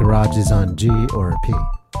the garage is on G or P?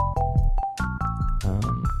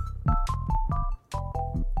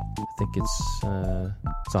 I think it's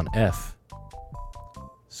on F.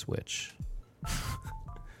 Switch.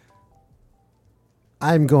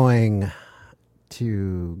 I'm going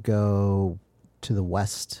to go to the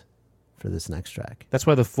west for this next track. That's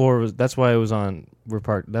why the floor was. That's why it was on.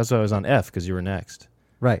 That's why I was on F, because you were next.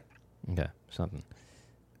 Right. Okay. Something.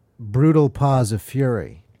 Brutal Paws of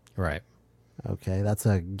Fury. Right. Okay, that's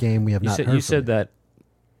a game we have not heard. You said that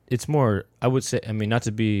it's more. I would say. I mean, not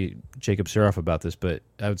to be Jacob Seroff about this, but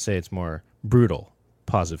I would say it's more brutal.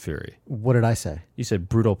 Paws of Fury. What did I say? You said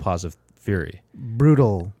brutal Paws of Fury.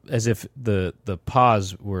 Brutal. As if the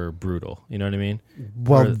paws were brutal. You know what I mean?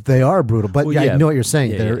 Well, they are brutal, but I know what you're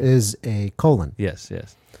saying. There is a colon. Yes.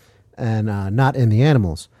 And not in the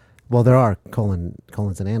animals. Well, there are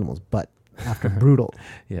colons in animals, but after brutal.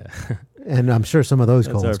 Yeah. And I'm sure some of those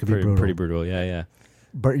colons could be brutal. Pretty brutal, yeah.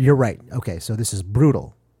 But you're right. Okay, so this is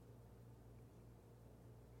brutal.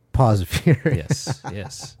 Paws of Fury.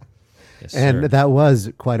 Yes. And that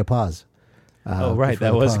was quite a pause. Right.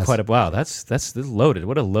 That was quite a... Wow, that's loaded.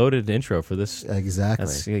 What a loaded intro for this.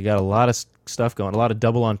 Exactly. You got a lot of stuff going, a lot of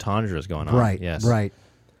double entendres going on. Right, yes. Right.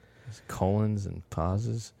 Colons and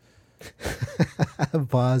pauses.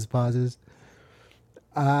 Pauses.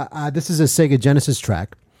 This is a Sega Genesis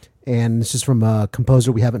track, and this is from a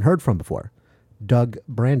composer we haven't heard from before, Doug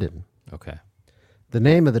Brandon. Okay. The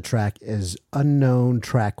name of the track is Unknown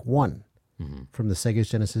Track 1 from the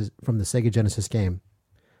Sega Genesis game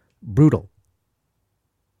Brutal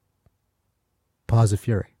Paws of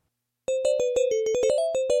Fury.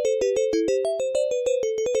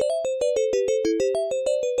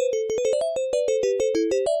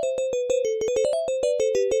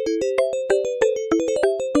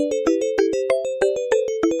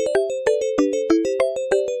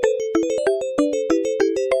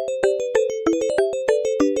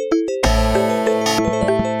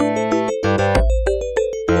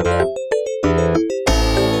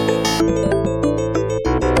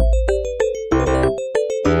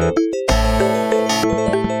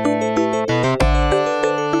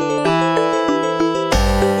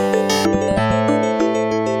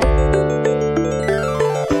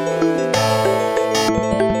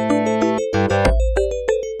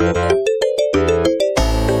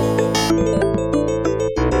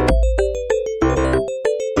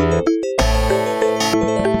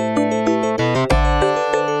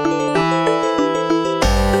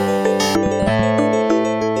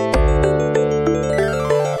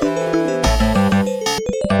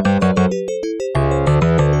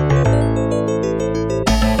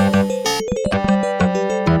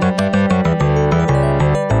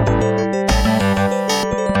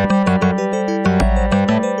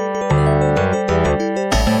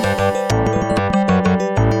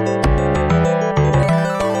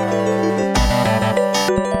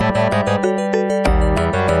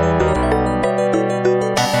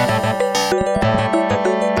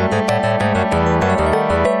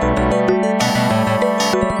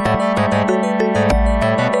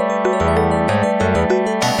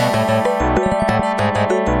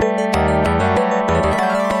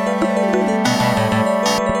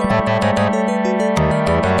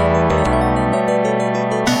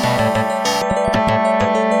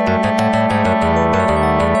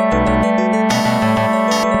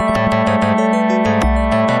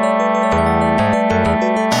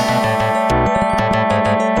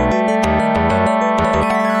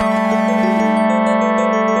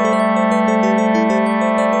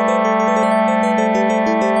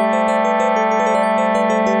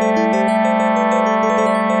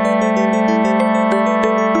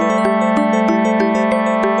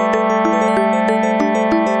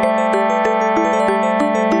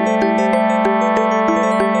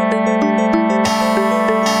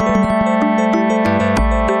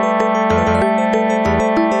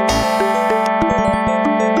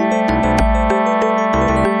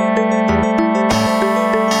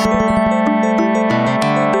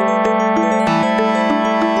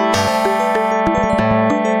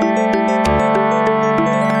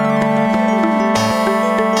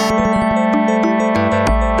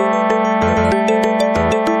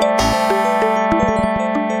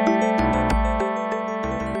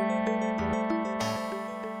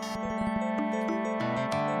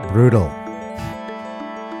 Brutal.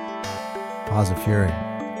 Paws of Fury.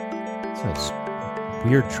 It's a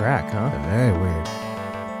weird track, huh? Very weird.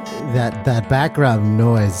 That background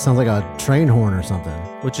noise sounds like a train horn or something.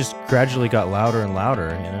 Which just gradually got louder and louder,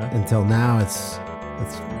 you know? Until now, it's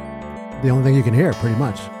the only thing you can hear, pretty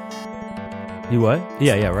much. You what?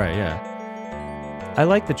 Yeah, right, yeah. I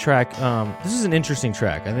like the track. This is an interesting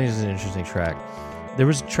track. I think this is an interesting track. There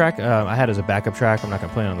was a track I had as a backup track. I'm not going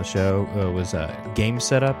to play it on the show. It was Game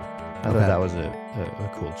Setup. I thought that was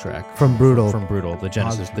a cool track. From Brutal. From Brutal, the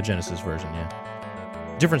Genesis version,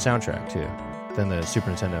 yeah. Different soundtrack, too, than the Super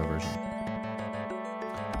Nintendo version.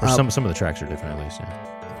 Or some of the tracks are different, at least,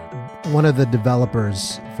 yeah. One of the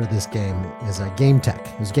developers for this game is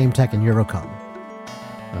GameTech. It was GameTech and Eurocom.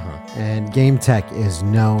 And GameTech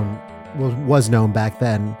was known back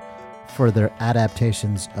then for their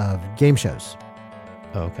adaptations of game shows.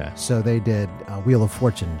 Oh, okay. So they did Wheel of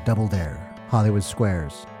Fortune, Double Dare, Hollywood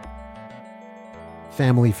Squares,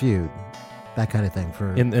 Family Feud, that kind of thing.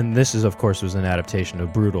 And this is, of course, was an adaptation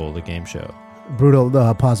of Brutal, the game show.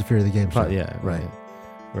 Brutal, Paws of Fury, the game show. Yeah, right.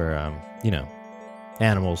 Where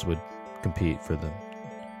animals would compete for the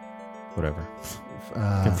whatever,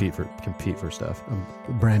 compete for stuff.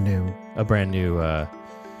 A brand new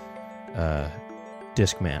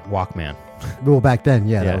Discman, Walkman. Well, back then,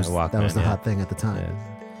 that was the hot thing at the time. Yeah.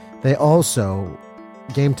 They also,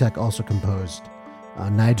 GameTech also composed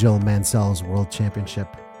Nigel Mansell's World Championship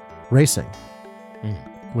Racing,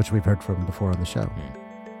 which we've heard from before on the show.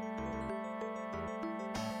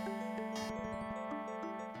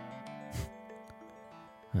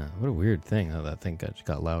 What a weird thing how that thing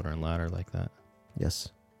got louder and louder like that. Yes.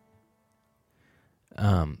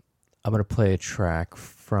 I'm going to play a track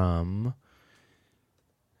from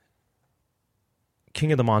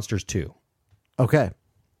King of the Monsters 2. Okay.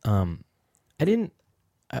 I didn't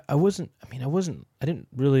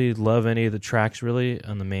really love any of the tracks really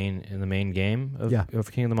in the main game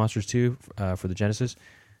of King of the Monsters 2 for the Genesis.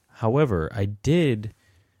 However, I did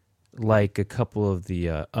like a couple of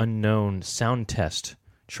the unknown sound test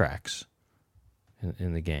tracks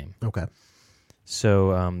in the game. Okay.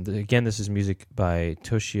 So again, this is music by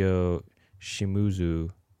Toshio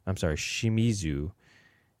Shimizu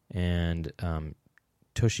and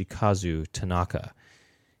Toshikazu Tanaka.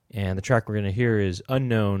 And the track we're going to hear is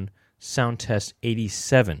Unknown Sound Test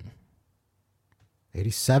 87.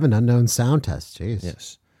 87 Unknown Sound Test, jeez.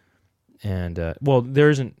 Yes. And, there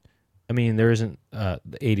isn't the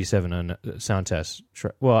 87 sound test.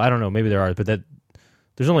 Well, I don't know, maybe there are, but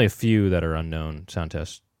there's only a few that are unknown sound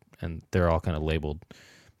tests, and they're all kind of labeled,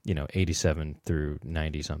 87 through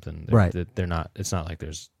 90 something. Right. They're not, it's not like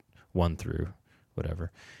there's 1 through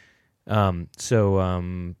whatever.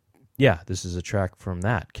 This is a track from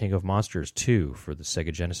that, King of Monsters 2 for the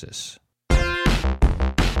Sega Genesis.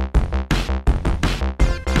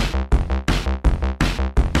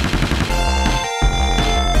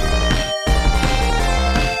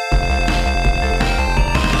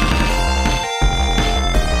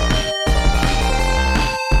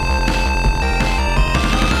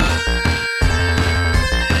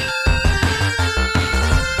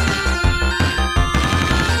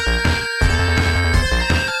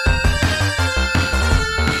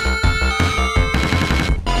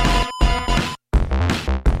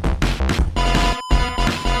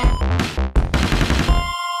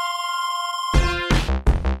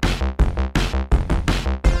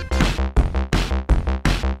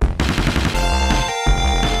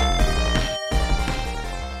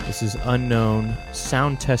 This is Unknown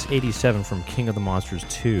Sound Test 87 from King of the Monsters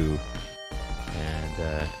 2.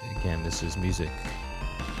 And again, this is music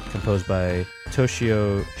composed by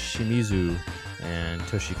Toshio Shimizu and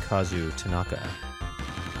Toshikazu Tanaka.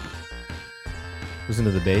 Listen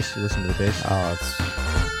to the bass. You listen to the bass. Oh, it's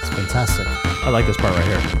fantastic. I like this part right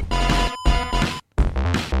here.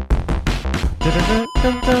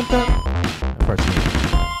 That part's neat.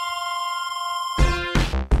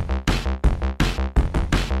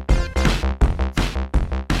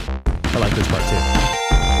 I like this part too.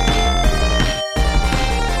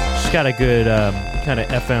 She's got a good kind of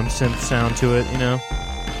FM synth sound to it,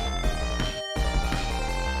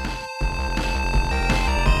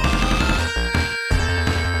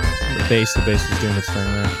 The bass is doing its thing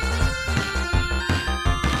there.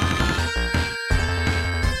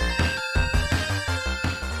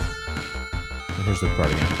 And here's the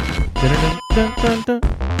part again.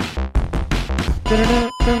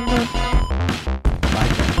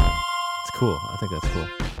 It's cool. I think that's cool.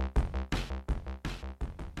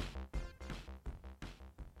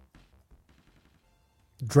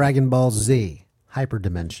 Dragon Ball Z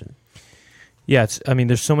Hyperdimension. Yeah,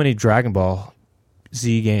 there's so many Dragon Ball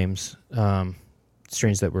Z games.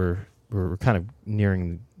 Strange that we're kind of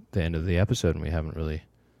nearing the end of the episode and we haven't really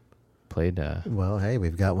played. Well, hey,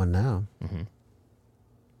 we've got one now. Mm-hmm.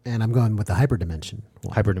 And I'm going with the Hyperdimension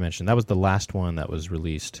one. Hyperdimension. That was the last one that was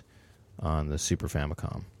released on the Super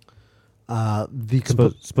Famicom.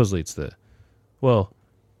 Supposedly it's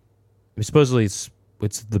supposedly it's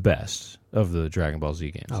the best of the Dragon Ball Z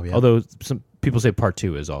games. Oh, yeah. Although some people say Part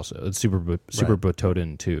 2 is also. It's Super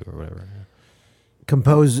Butoden 2 or whatever.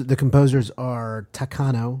 The composers are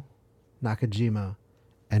Takano, Nakajima,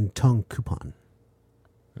 and Tong Kupon.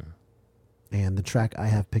 And the track I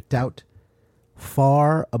have picked out,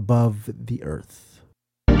 Far Above the Earth.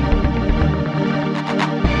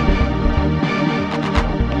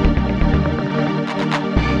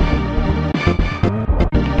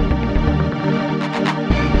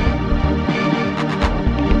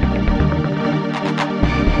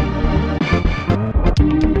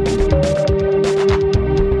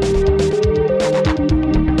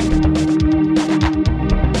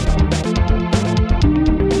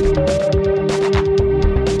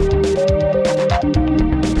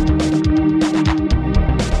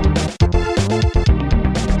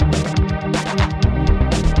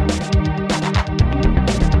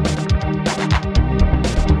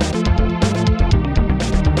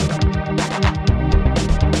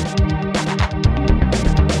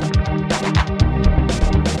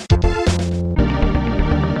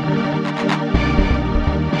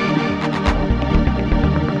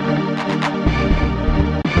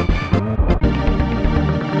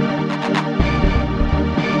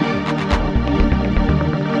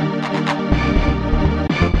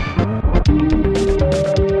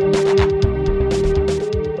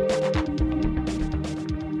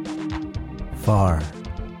 Far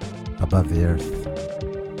Above the Earth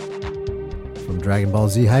from Dragon Ball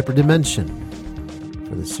Z Hyperdimension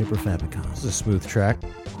for the Super Famicom. This is a smooth track.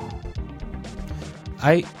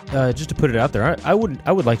 I just to put it out there, I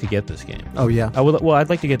would like to get this game. Oh yeah. I'd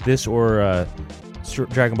like to get this or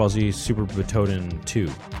Dragon Ball Z Super Butoden 2.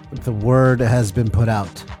 The word has been put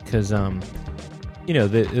out Because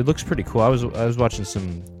it looks pretty cool. I was watching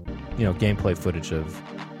some gameplay footage of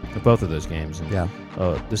both of those games. And, yeah.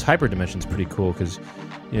 This Hyperdimension is pretty cool because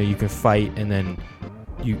you can fight and then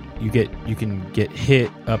you can get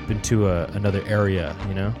hit up into another area.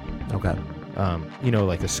 Okay.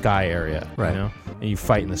 Like a sky area. Right. And you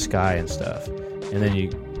fight in the sky and stuff, and then you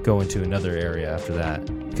go into another area after that.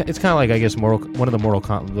 It's kind of like, I guess, one of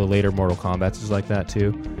the later Mortal Kombats is like that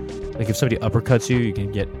too. Like if somebody uppercuts you, you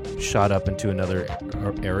can get shot up into another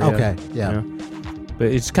area. Okay. Yeah. But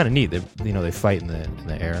it's kind of neat that they fight in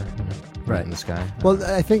the air, right in the sky. Well,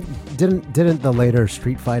 I think didn't the later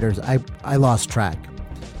Street Fighters? I lost track,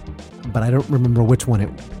 but I don't remember which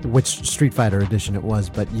Street Fighter edition it was.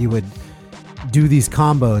 But you would do these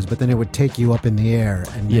combos, but then it would take you up in the air,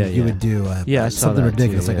 and you would do something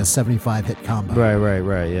ridiculous, like a 75 hit combo.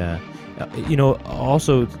 Right. Yeah.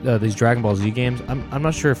 Also these Dragon Ball Z games. I'm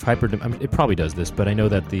not sure if it probably does this, but I know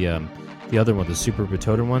that the other one, the Super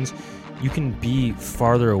Butoden ones, you can be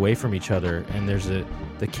farther away from each other, and there's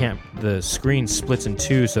the screen splits in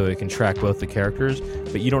two so it can track both the characters,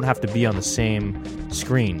 but you don't have to be on the same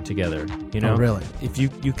screen together. Oh, really? If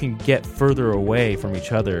you can get further away from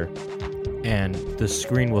each other, and the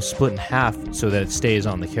screen will split in half so that it stays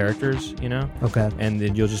on the characters, Okay. And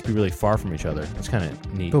then you'll just be really far from each other. It's kind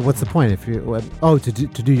of neat. But what's the point if you?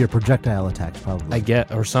 To do your projectile attacks, probably.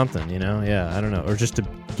 Or something, Yeah, I don't know, or just to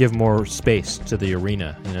give more space to the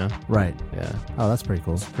arena, Right. Yeah. Oh, that's pretty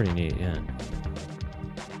cool. It's pretty neat, yeah.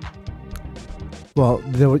 Well,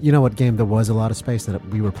 you know what game there was a lot of space that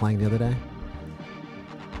we were playing the other day?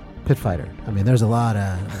 Pit Fighter. I mean, there's a lot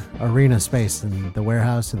of arena space in the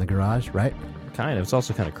warehouse and the garage, right? Kind of. It's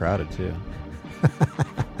also kind of crowded too.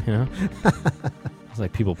 It's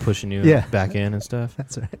like people pushing you back in and stuff.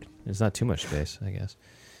 That's right. There's not too much space, I guess.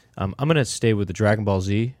 I'm going to stay with the Dragon Ball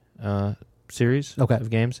Z series of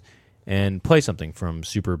games and play something from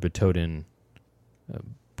Super Butoden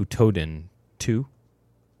 2.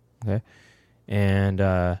 Okay. And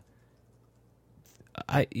I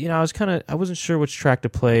wasn't sure which track to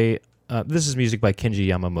play. This is music by Kenji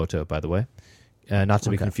Yamamoto, by the way. Not to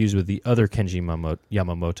be confused with the other Kenji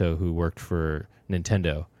Yamamoto who worked for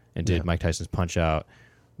Nintendo and did Mike Tyson's Punch-Out!,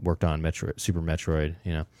 worked on Super Metroid,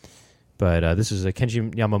 But this is a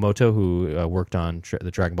Kenji Yamamoto who worked on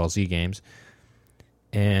the Dragon Ball Z games.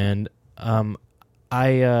 And I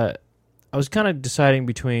was kind of deciding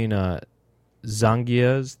between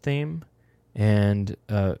Zangia's theme and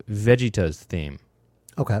Vegeta's theme.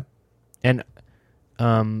 Okay. And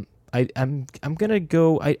I'm gonna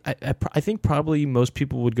go. I think probably most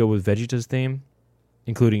people would go with Vegeta's theme,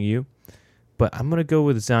 including you. But I'm gonna go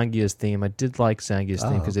with Zangia's theme. I did like Zangia's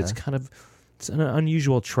theme because it's an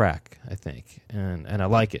unusual track, I think, and I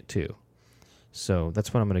like it too. So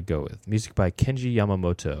that's what I'm gonna go with. Music by Kenji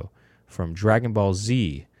Yamamoto from Dragon Ball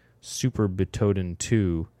Z Super Butoden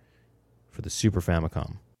 2 for the Super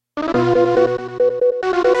Famicom.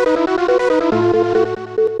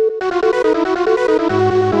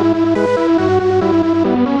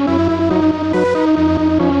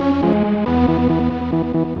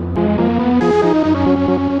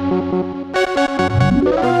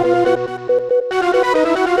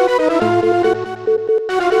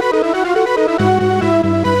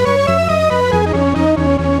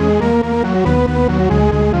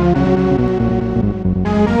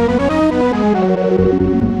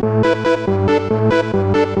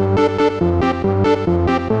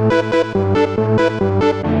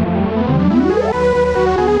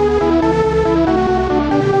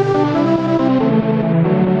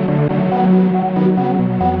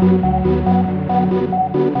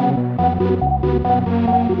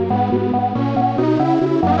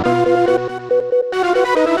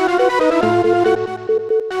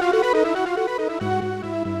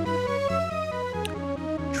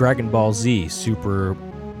 Dragon Ball Z Super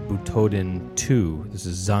Butoden 2. This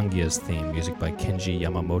is Zangia's theme, music by Kenji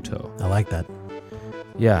Yamamoto. I like that.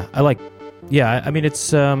 Yeah, I like. Yeah, I mean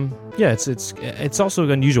it's it's also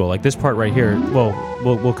unusual. Like this part right here. Well,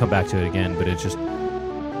 we'll come back to it again, but it's just,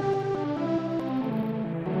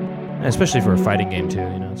 especially for a fighting game too.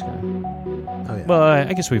 You know, it's kind of. Oh yeah. Well,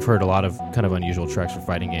 I guess we've heard a lot of kind of unusual tracks for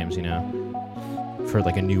fighting games. You know, for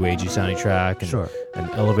like a new agey sounding track and Sure. an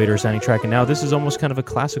elevator sounding track, and now this is almost kind of a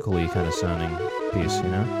classically kind of sounding piece. You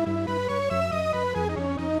know.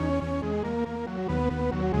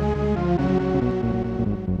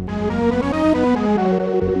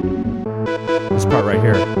 This part right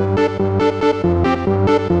here.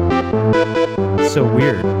 It's so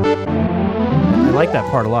weird. I like that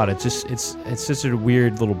part a lot. It's just a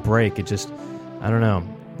weird little break. It just, I don't know.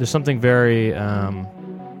 There's something very,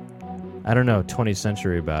 I don't know, 20th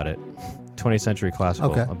century about it. 20th century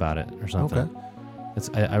classical about it or something.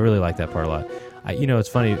 Okay. I really like that part a lot. It's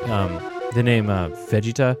funny, the name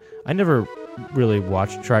Vegeta, I never really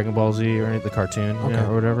watched Dragon Ball Z or any of the cartoon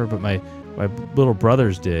or whatever, but my little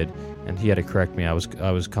brothers did, and he had to correct me. I was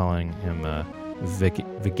calling him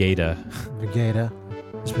Vegeta. Vegeta.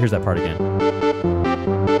 Here's that part again.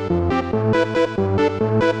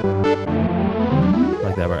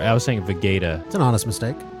 Like that part. I was saying Vegeta. It's an honest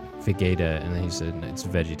mistake. Vegeta, and then he said it's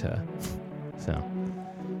Vegeta. So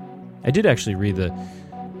I did actually read the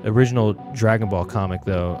original Dragon Ball comic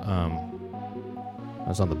though. I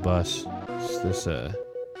was on the bus.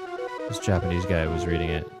 This Japanese guy was reading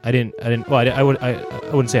it. I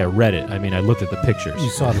wouldn't say I read it. I mean, I looked at the pictures. You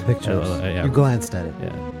saw the pictures. You glanced at it.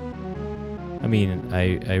 Yeah. I mean,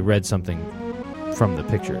 I read something from the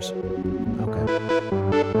pictures. Okay.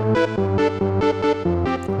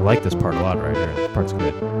 I like this part a lot right here. This part's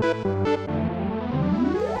good.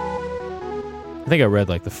 I think I read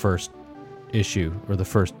like the first issue or the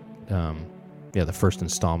first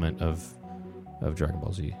installment of Dragon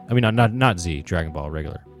Ball Z. I mean, not Z, Dragon Ball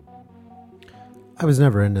regular. I was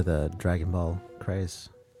never into the Dragon Ball craze.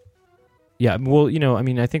 Yeah, well, I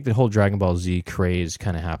mean, I think the whole Dragon Ball Z craze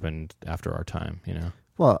kind of happened after our time,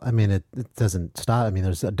 Well, I mean, it doesn't stop. I mean,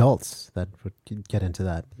 there's adults that would get into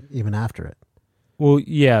that even after it. Well,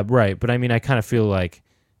 yeah, right. But I mean, I kind of feel like,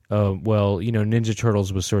 Ninja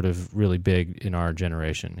Turtles was sort of really big in our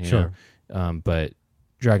generation, Sure. But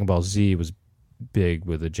Dragon Ball Z was big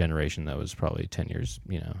with a generation that was probably 10 years,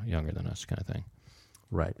 younger than us kind of thing.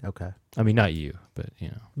 Right. Okay. I mean, not you, but,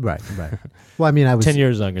 Right. Well, I mean, I was 10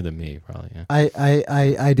 years younger than me, probably, yeah.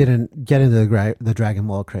 I didn't get into the Dragon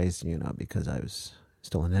Ball craze, because I was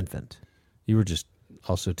still an infant. You were just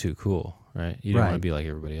also too cool, right? You didn't want to be like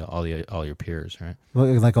everybody, all your peers, right? Well,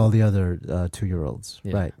 like all the other 2-year-olds.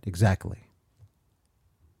 Yeah. Right. Exactly.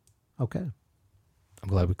 Okay. I'm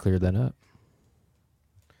glad we cleared that up.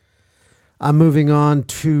 I'm moving on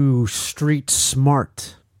to Street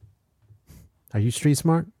Smart. Are you Street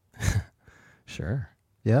Smart? Sure.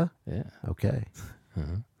 Yeah? Yeah. Okay.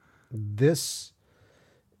 Uh-huh. This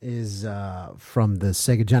is from the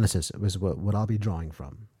Sega Genesis. It was what I'll be drawing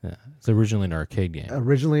from. Yeah. It's originally an arcade game.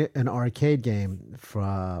 Originally an arcade game,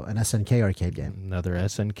 an SNK arcade game. Another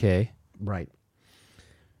SNK. Right.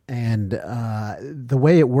 And the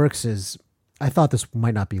way it works is, I thought this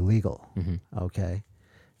might not be legal, okay,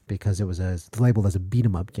 because it was labeled as a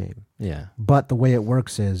beat-em-up game. Yeah. But the way it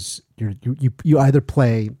works is you either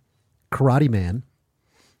play Karate Man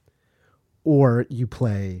or you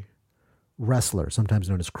play Wrestler, sometimes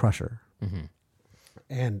known as Crusher.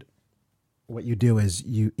 And what you do is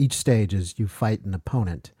each stage is you fight an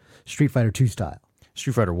opponent, Street Fighter 2 style.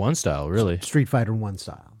 Street Fighter 1 style, really. Street Fighter 1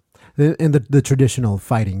 style. In the traditional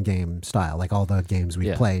fighting game style, like all the games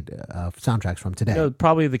we played, soundtracks from today.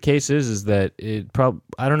 Probably the case is that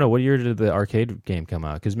I don't know, what year did the arcade game come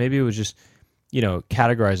out? Because maybe it was just,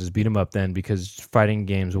 categorized as beat 'em up then because fighting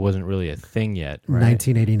games wasn't really a thing yet, right?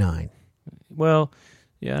 1989. Well,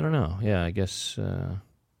 yeah, I don't know. Yeah, I guess.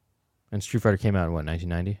 And Street Fighter came out in what,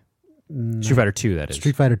 1990? Street Fighter 2, that is.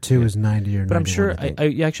 Street Fighter 2 is 90 or 91. But I'm sure.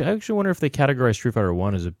 I actually wonder if they categorize Street Fighter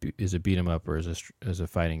 1 as a beat 'em up or as a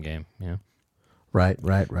fighting game. Yeah. Right.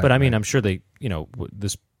 But I mean, I'm sure they.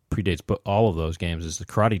 This predates all of those games. Is the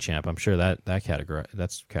Karate Champ? I'm sure that's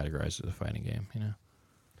categorized as a fighting game.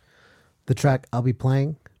 The track I'll be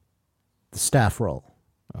playing, the Staff Roll.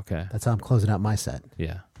 Okay. That's how I'm closing out my set.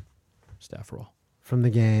 Yeah. Staff Roll. From the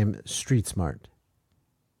game Street Smart.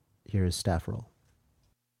 Here is Staff Roll.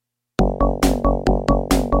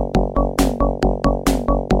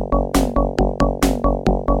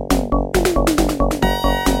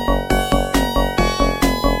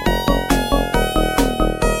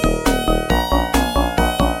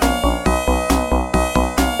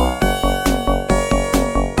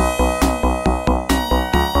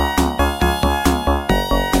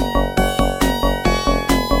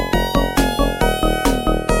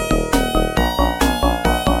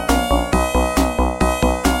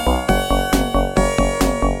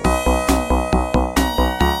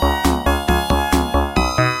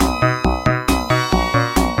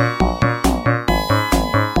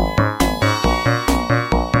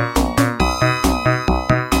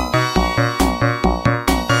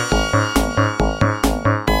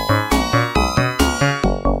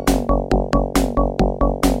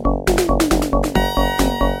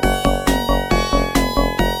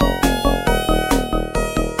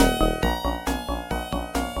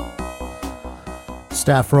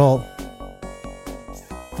 Staff Roll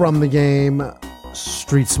from the game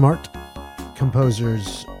Street Smart,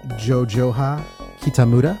 composers Jojoha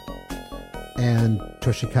Kitamura and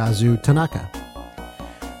Toshikazu Tanaka,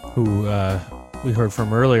 who we heard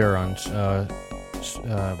from earlier on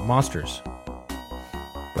Monsters.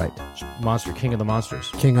 Right. King of the Monsters.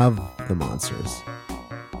 King of the Monsters.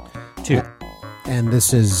 2. And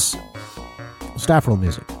this is Staff Roll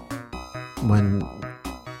music. When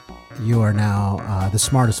you are now the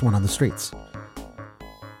smartest one on the streets.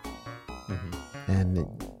 Mm-hmm. And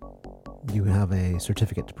you have a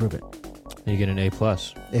certificate to prove it. You get an A+. A+.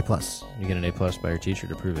 You get an A+ by your teacher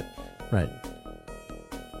to prove it. Right.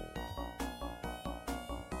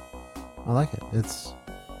 I like it. It's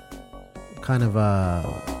kind of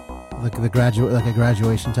like a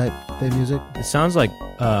graduation type theme music. It sounds like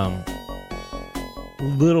a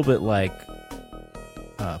little bit like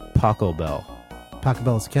Paco Bell. Paco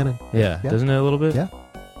Bell's canon. Yeah, doesn't it a little bit? Yeah.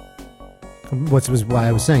 Was why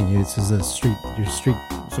I was saying this is your street.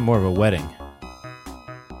 It's more of a wedding.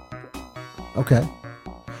 Okay.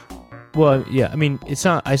 Well, yeah. I mean,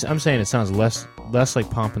 I'm saying it sounds less like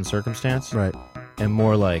Pomp and Circumstance, right, and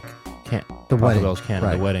more like the Paco wedding. Bell's canon,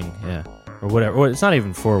 right. The wedding, yeah, or whatever. Or it's not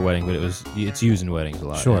even for a wedding, but it's used in weddings a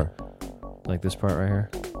lot. Sure. Yeah. Like this part right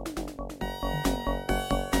here.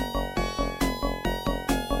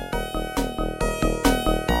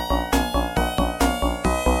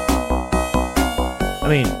 I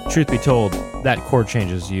mean, truth be told, that chord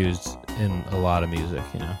change is used in a lot of music,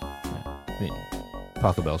 Yeah. I mean,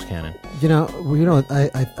 Paco Bell's canon. What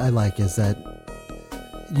I like is that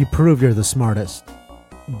you prove you're the smartest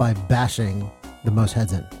by bashing the most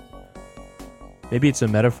heads in. Maybe it's a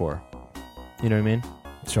metaphor. You know what I mean?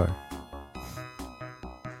 Sure.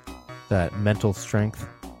 That mental strength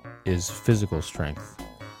is physical strength,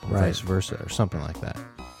 and Right. vice versa, or something like that.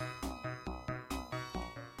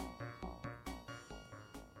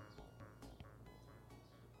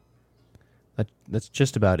 That's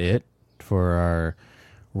just about it for our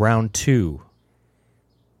round 2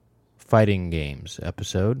 fighting games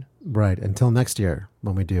episode. Right. Until next year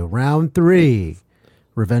when we do round 3,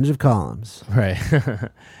 Revenge of Columns. Right.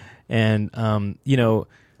 And, I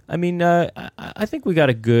think we got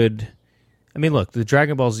a good... I mean, look, the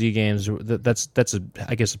Dragon Ball Z games, that's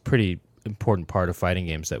I guess, a pretty important part of fighting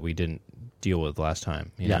games that we didn't deal with last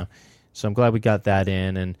time, you know? So I'm glad we got that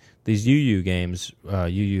in. And these Yu Yu games, Yu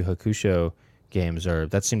Yu Hakusho games,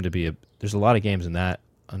 that seem to be there's a lot of games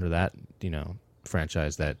under that,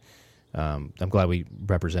 franchise that I'm glad we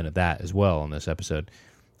represented that as well in this episode.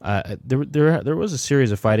 There was a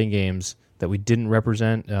series of fighting games that we didn't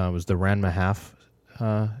represent. It was the Ranma Half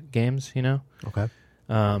games, Okay.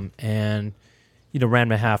 And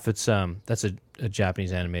Ranma Half, it's that's a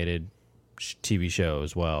Japanese animated TV show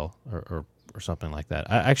as well, or something like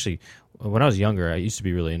that. I actually, when I was younger, I used to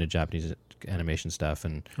be really into Japanese animation stuff,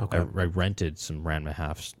 and I rented some Ranma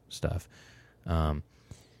half stuff. But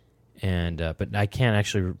I can't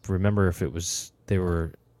actually remember if they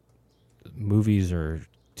were movies or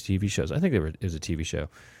TV shows. I think it was a TV show.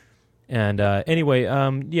 And anyway,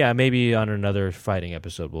 maybe on another fighting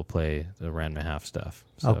episode we'll play the Ranma half stuff.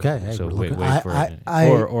 So, okay, so wait for it,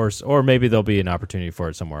 or maybe there'll be an opportunity for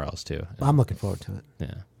it somewhere else too. I'm looking forward to it.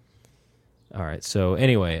 Yeah. All right. So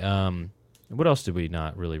anyway, what else did we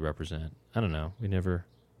not really represent? I don't know. We never.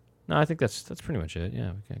 No, I think that's pretty much it.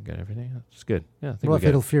 Yeah, we got everything. That's good. Yeah. I think what about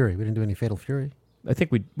Fatal Fury? We didn't do any Fatal Fury. I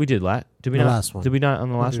think we did Did we the not? Last one. Did we not on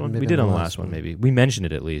the last one? We did on the last one. Maybe we mentioned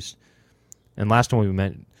it at least. And last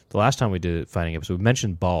one the last time we did a fighting episode, we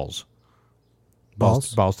mentioned Balls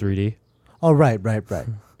 3D. Oh, right.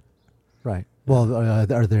 Right. Well, are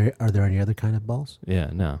there any other kind of balls? Yeah,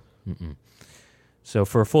 no. Mm-mm. So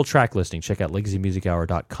for a full track listing, check out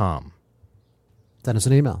legacymusichour.com. Send us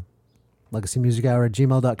an email,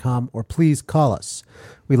 legacymusichour@gmail.com, or please call us.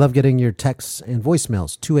 We love getting your texts and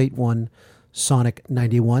voicemails,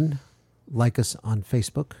 281-SONIC91. Like us on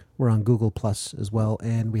Facebook. We're on Google Plus as well,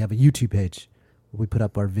 and we have a YouTube page where we put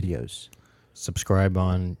up our videos. Subscribe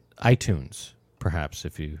on iTunes, perhaps,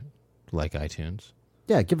 if you like iTunes.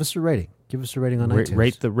 Yeah, give us a rating. Give us a rating on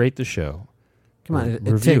iTunes. Rate the show. Come on,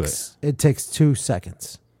 it takes 2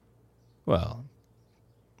 seconds. Well,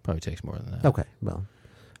 probably takes more than that. Okay, well,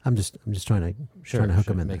 I'm just trying to hook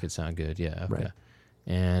them in. Make there. it sound good. Yeah. Okay. Right.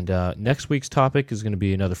 And next week's topic is going to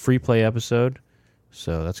be another free play episode,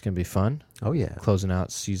 so that's going to be fun. Oh yeah, closing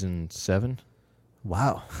out season 7.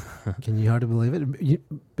 Wow, can you hardly believe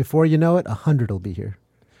it? Before you know it, 100 will be here.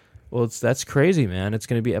 Well, that's crazy, man. It's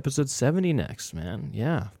going to be episode 70 next, man.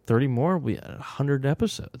 Yeah, 30 more. We had 100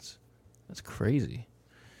 episodes. That's crazy.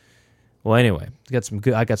 Well, anyway,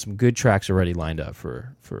 I got some good tracks already lined up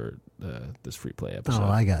for this free play episode. Oh,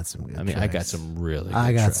 I got some good tracks. I got some really good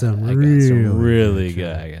I got tracks. some really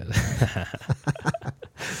good.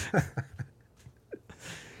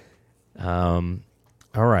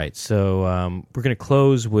 All right, so we're going to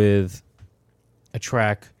close with a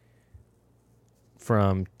track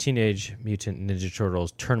from Teenage Mutant Ninja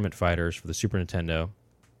Turtles Tournament Fighters for the Super Nintendo,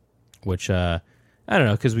 which I don't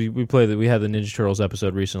know, because we had the Ninja Turtles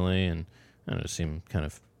episode recently, and I don't know, it seemed kind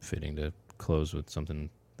of fitting to close with something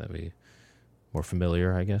that we more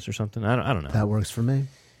familiar, I guess, or something. I don't know. That works for me.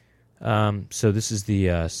 So this is the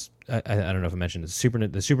I don't know if I mentioned the Super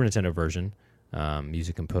Nintendo version.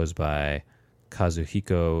 Music composed by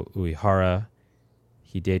Kazuhiko Uehara,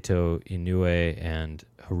 Hideto Inoue, and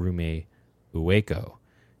Harume Ueko.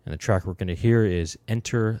 And the track we're going to hear is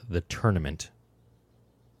Enter the Tournament.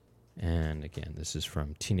 And again, this is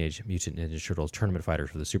from Teenage Mutant Ninja Turtles Tournament Fighters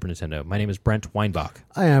for the Super Nintendo. My name is Brent Weinbach.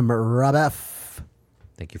 I am Rob F.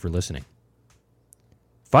 Thank you for listening.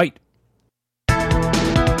 Fight!